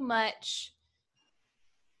too much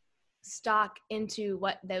stock into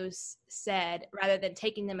what those said rather than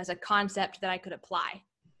taking them as a concept that I could apply.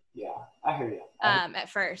 Yeah, I hear you. At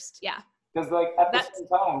first, yeah. Because like at the same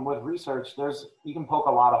time with research, you can poke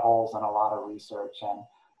a lot of holes in a lot of research, and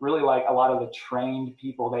really like a lot of the trained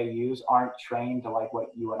people they use aren't trained to like what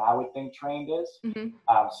you and I would think trained is.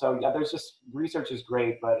 So yeah, there's just, research is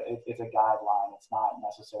great, but it's a guideline. It's not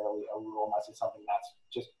necessarily a rule unless it's something that's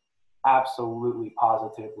just absolutely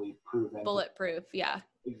positively proven. Bulletproof, yeah.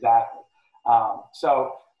 Exactly.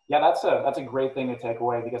 So yeah, that's a great thing to take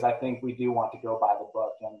away, because I think we do want to go by the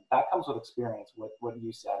book, and that comes with experience with what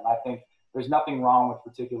you said. And I think there's nothing wrong with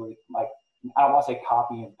particularly, like, I don't want to say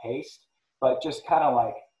copy and paste, but just kind of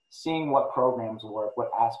like seeing what programs work, what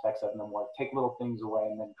aspects of them work, take little things away,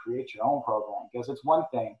 and then create your own program. Because it's one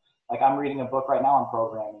thing, like I'm reading a book right now on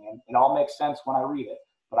programming, and it all makes sense when I read it.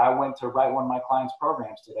 But I went to write one of my clients'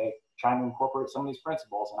 programs today, trying to incorporate some of these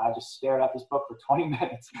principles, and I just stared at this book for 20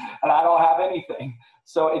 minutes, and I don't have anything.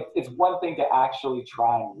 So it's one thing to actually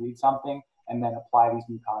try and read something and then apply these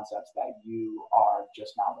new concepts that you are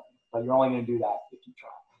just now learning. But you're only going to do that if you try.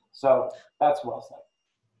 So that's well said.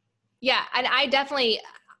 Yeah, and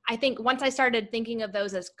I think once I started thinking of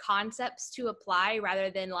those as concepts to apply rather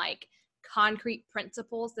than like concrete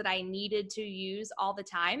principles that I needed to use all the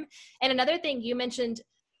time. And another thing you mentioned,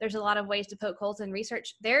 there's a lot of ways to poke holes in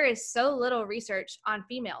research. There is so little research on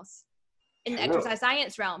females in the exercise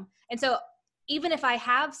science realm. And so even if I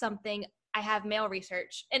have something, I have male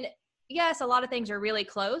research. And yes, a lot of things are really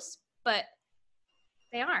close, but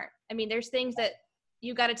they aren't. I mean, there's things that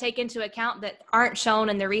you got to take into account that aren't shown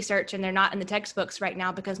in the research, and they're not in the textbooks right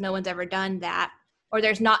now because no one's ever done that, or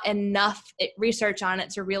there's not enough research on it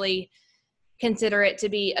to really consider it to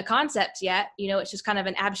be a concept yet. You know, it's just kind of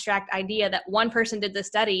an abstract idea that one person did the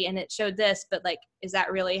study and it showed this, but like, is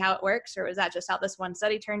that really how it works? Or is that just how this one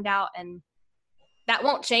study turned out? And that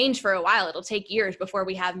won't change for a while. It'll take years before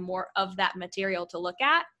we have more of that material to look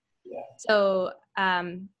at. Yeah. So,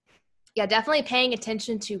 yeah, definitely paying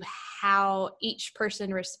attention to how each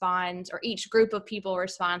person responds, or each group of people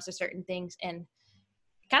responds to certain things, and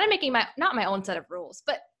kind of making not my own set of rules,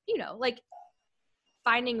 but, you know, like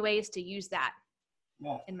finding ways to use that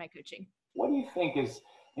in my coaching. What do you think is,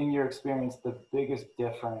 in your experience, the biggest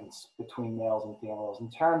difference between males and females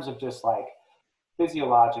in terms of just like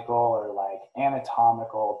physiological or like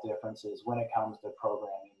anatomical differences when it comes to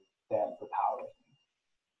programming than for powerlifting?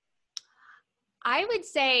 I would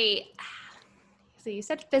say, so you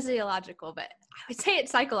said physiological, but I would say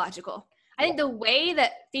it's psychological. I think the way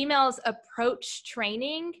that females approach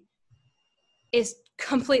training is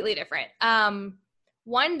completely different.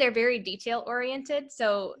 One, they're very detail oriented.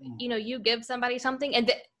 So, you know, you give somebody something,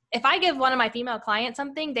 and if I give one of my female clients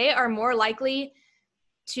something, they are more likely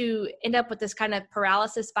to end up with this kind of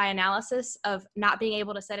paralysis by analysis of not being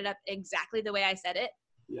able to set it up exactly the way I said it.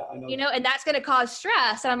 Yeah, I know. You know, and that's going to cause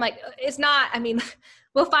stress. And I'm like, it's not, I mean,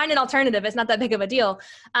 we'll find an alternative. It's not that big of a deal.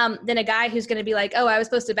 Then a guy who's going to be like, oh, I was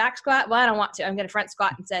supposed to back squat. Well, I don't want to. I'm going to front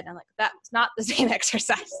squat instead. And I'm like, that's not the same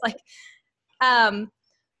exercise. Like,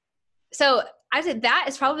 so I said that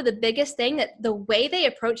is probably the biggest thing, that the way they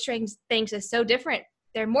approach things is so different.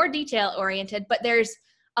 They're more detail oriented, but there's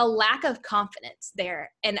a lack of confidence there.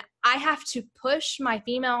 And I have to push my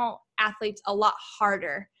female athletes a lot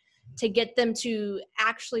harder to get them to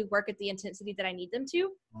actually work at the intensity that I need them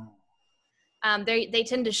to. They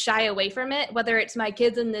tend to shy away from it, whether it's my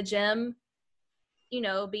kids in the gym, you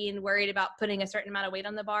know, being worried about putting a certain amount of weight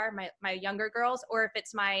on the bar, my younger girls, or if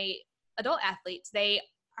it's my adult athletes, they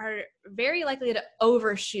are very likely to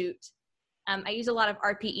overshoot. I use a lot of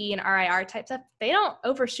RPE and RIR type stuff. They don't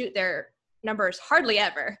overshoot their numbers hardly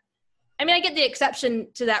ever. I mean, I get the exception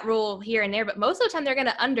to that rule here and there, but most of the time they're going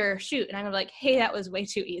to undershoot. And I'm gonna be like, hey, that was way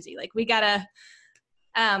too easy. Like, we gotta,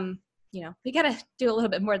 we gotta do a little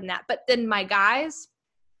bit more than that. But then my guys,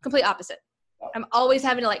 complete opposite. I'm always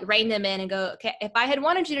having to like rein them in and go, okay, if I had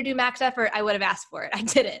wanted you to do max effort, I would have asked for it. I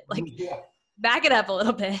didn't. Like, back it up a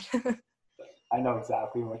little bit. I know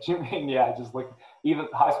exactly what you mean. Yeah, just like even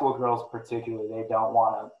high school girls particularly, they don't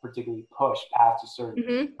want to particularly push past a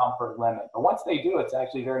certain comfort limit. But once they do, it's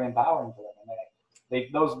actually very empowering for them. And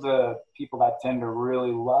those are the people that tend to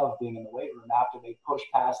really love being in the weight room. After they push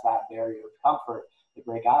past that barrier of comfort, they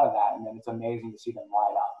break out of that, and then it's amazing to see them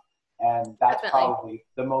light up. And that's Definitely. probably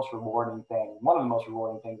the most rewarding thing. One of the most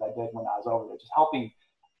rewarding things I did when I was over there, just helping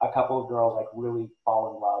a couple of girls like really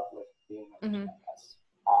fall in love with being a Mm-hmm. That's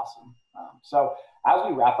awesome. So as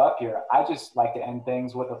we wrap up here, I just like to end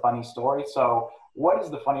things with a funny story. So what is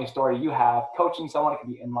the funniest story you have coaching someone? It could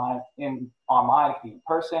be online, it could be in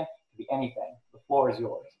person, it could be anything. The floor is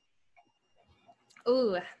yours.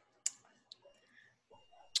 Ooh.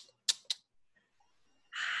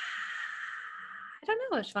 I don't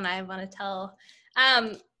know which one I want to tell.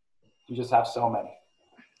 You just have so many.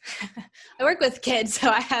 I work with kids, so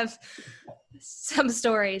I have some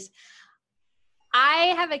stories.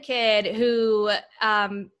 I have a kid who,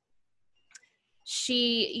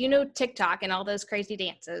 TikTok and all those crazy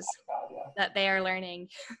dances that they are learning.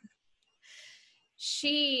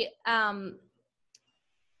 She,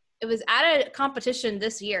 it was at a competition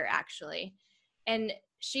this year, actually. And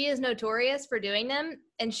she is notorious for doing them.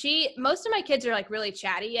 And most of my kids are like really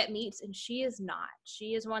chatty at meets, and she is not.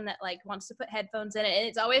 She is one that like wants to put headphones in it. And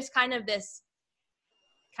it's always kind of this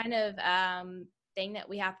thing that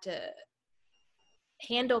we have to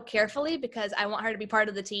handle carefully, because I want her to be part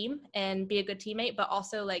of the team and be a good teammate, but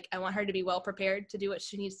also like I want her to be well prepared to do what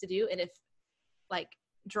she needs to do. And if like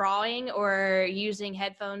drawing or using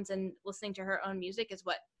headphones and listening to her own music is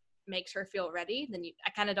what makes her feel ready, then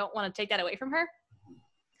I kind of don't want to take that away from her.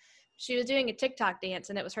 She was doing a TikTok dance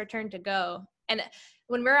and it was her turn to go. And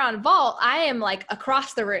when we're on vault, I am like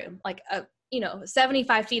across the room, like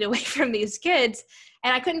 75 feet away from these kids.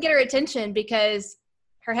 And I couldn't get her attention because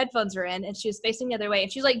her headphones were in and she was facing the other way.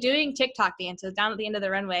 And she's like doing TikTok dances down at the end of the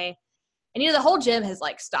runway. And the whole gym has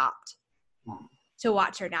like stopped to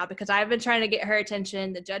watch her now because I've been trying to get her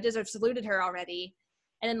attention. The judges have saluted her already.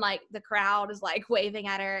 And then like the crowd is like waving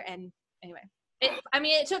at her. And anyway,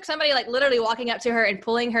 it took somebody like literally walking up to her and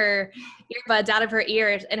pulling her earbuds out of her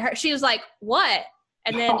ears. And she was like, what?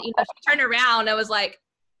 And then, she turned around and was like,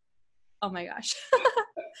 oh my gosh.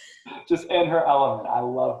 Just in her element. I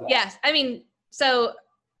love that. Yes. So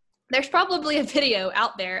there's probably a video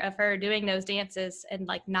out there of her doing those dances and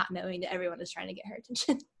like not knowing that everyone is trying to get her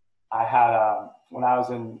attention. I had, when I was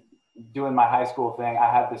doing my high school thing, I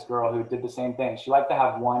had this girl who did the same thing. She liked to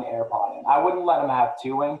have one AirPod in. I wouldn't let them have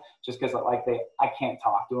two in just because I can't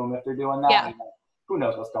talk to them if they're doing that. Yeah. And, who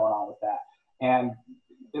knows what's going on with that. And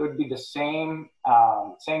it would be the same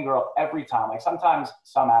girl every time. Like sometimes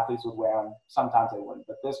some athletes would wear them, sometimes they wouldn't.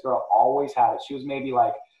 But this girl always had it. She was maybe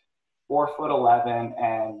like 4'11"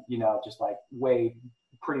 and, just like weighed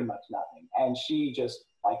pretty much nothing. And she just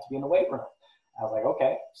liked to be in the weight room. I was like,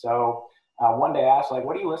 okay. So one day I asked, like,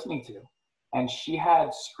 what are you listening to? And she had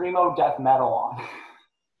screamo death metal on.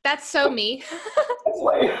 That's so me. It's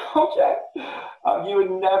like, okay. You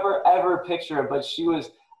would never, ever picture it, but she was,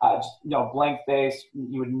 blank face.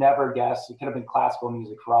 You would never guess. It could have been classical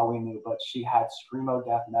music for all we knew, but she had screamo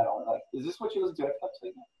death metal. Like, is this what you listen to? I kept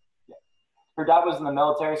saying, yeah. Her dad was in the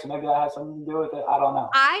military, so maybe that has something to do with it. I don't know.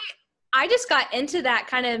 I just got into that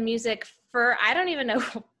kind of music for, I don't even know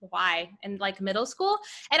why, in like middle school.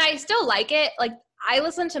 And I still like it. Like I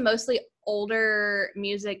listen to mostly older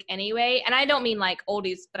music anyway. And I don't mean like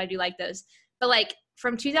oldies, but I do like those. But like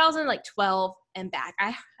from 2012 and back,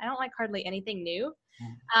 I don't like hardly anything new.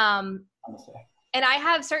 And I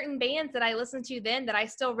have certain bands that I listened to then that I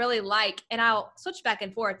still really like. And I'll switch back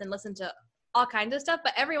and forth and listen to all kinds of stuff.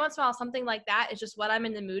 But every once in a while, something like that is just what I'm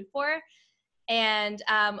in the mood for. And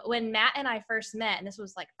when Matt and I first met, and this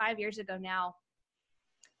was like 5 years ago now,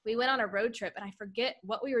 we went on a road trip and I forget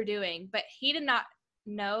what we were doing, but he did not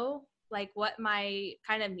know like what my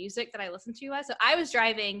kind of music that I listened to was. So I was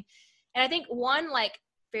driving and I think one like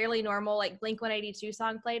fairly normal like Blink-182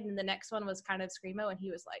 song played and the next one was kind of screamo and he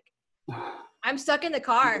was like, I'm stuck in the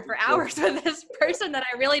car for hours with this person that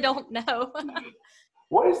I really don't know.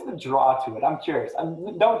 What is the draw to it? I'm curious.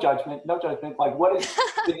 No judgment. Like, what is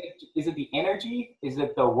is it the energy? Is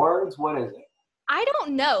it the words? What is it? I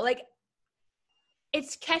don't know. Like,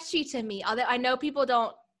 it's catchy to me. Although I know people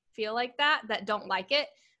don't feel like that don't like it.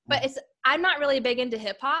 But I'm not really big into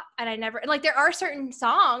hip hop, and like there are certain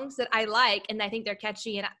songs that I like and I think they're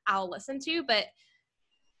catchy and I'll listen to, but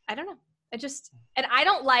I don't know. And I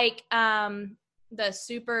don't like the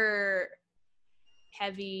super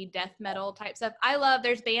heavy death metal type stuff.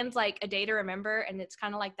 There's bands like A Day to Remember, and it's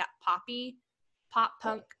kind of like that poppy pop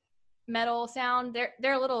punk metal sound.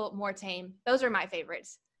 They're a little more tame. Those are my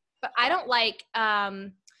favorites. But I don't like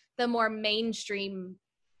the more mainstream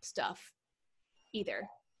stuff either.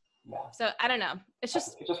 Yeah. So I don't know. It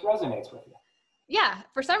just resonates with you. Yeah,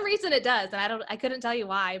 for some reason it does, and I couldn't tell you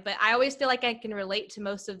why, but I always feel like I can relate to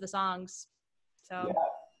most of the songs. So yeah.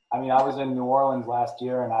 I mean, I was in New Orleans last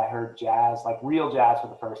year and I heard jazz, like real jazz for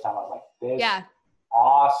the first time. I was like, this Yeah.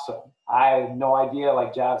 awesome. I had no idea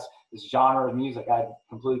like jazz, this genre of music, I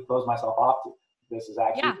completely closed myself off to. This is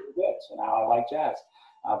actually Yeah. really good. So now I like jazz.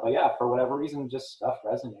 But yeah, for whatever reason, just stuff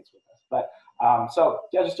resonates with us. But so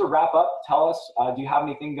yeah, just to wrap up, tell us, do you have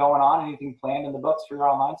anything going on, anything planned in the books for your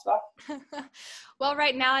online stuff? Well,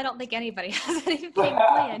 right now, I don't think anybody has anything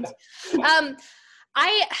planned.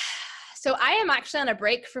 So I am actually on a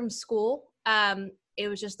break from school. It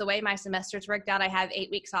was just the way my semesters worked out. I have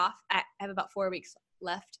 8 weeks off. I have about 4 weeks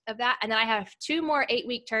left of that. And then I have 2 more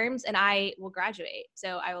 8-week terms and I will graduate.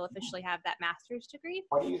 So I will officially have that master's degree.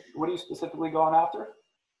 What are you specifically going after?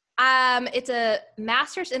 It's a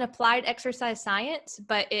master's in applied exercise science,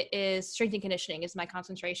 but it is strength and conditioning is my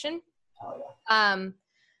concentration. Oh yeah.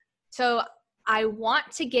 So I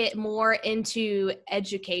want to get more into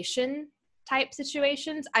education type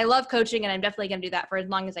situations. I love coaching and I'm definitely going to do that for as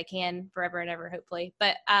long as I can, forever and ever, hopefully.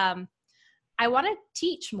 But I want to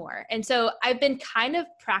teach more. And so I've been kind of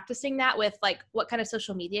practicing that with like what kind of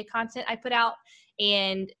social media content I put out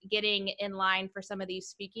and getting in line for some of these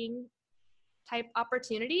speaking type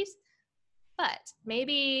opportunities. But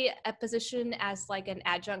maybe a position as like an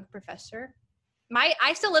adjunct professor.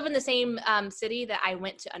 I still live in the same city that I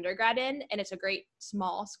went to undergrad in, and it's a great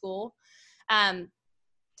small school.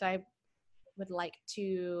 So I would like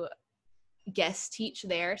to guest teach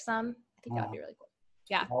there some. I think that would be really cool.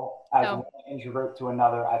 Yeah. Well, as one introvert to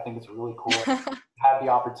another, I think it's really cool to have the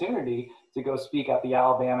opportunity to go speak at the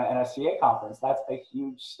Alabama NSCA conference. That's a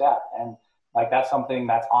huge step. And like, that's something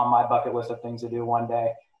that's on my bucket list of things to do one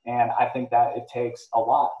day. And I think that it takes a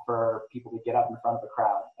lot for people to get up in front of a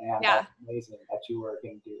crowd. And that's amazing that you were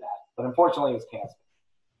going to do that. But unfortunately, it was canceled.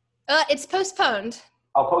 It's postponed.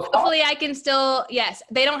 Oh, postponed? Hopefully I can still, yes.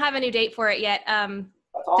 They don't have a new date for it yet.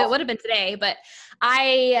 That's awesome. So it would have been today, but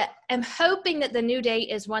I am hoping that the new date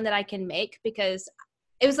is one that I can make because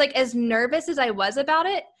it was like as nervous as I was about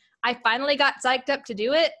it, I finally got psyched up to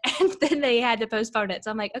do it and then they had to postpone it.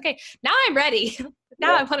 So I'm like, okay, now I'm ready.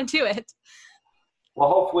 Now I want to do it. Well,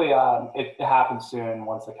 hopefully it happens soon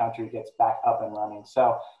once the country gets back up and running.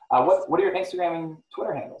 So what are your Instagram and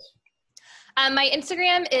Twitter handles? My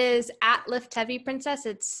Instagram is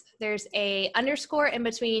 @liftheavyprincess. There's a underscore in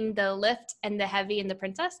between the lift and the heavy and the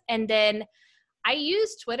princess. And then I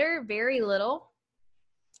use Twitter very little.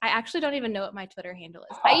 I actually don't even know what my Twitter handle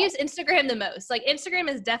is. I use Instagram the most. Like Instagram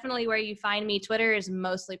is definitely where you find me. Twitter is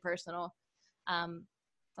mostly personal.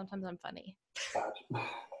 Sometimes I'm funny. Gotcha.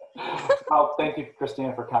 Well, thank you,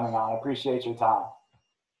 Christina, for coming on. I appreciate your time.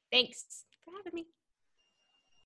 Thanks for having me.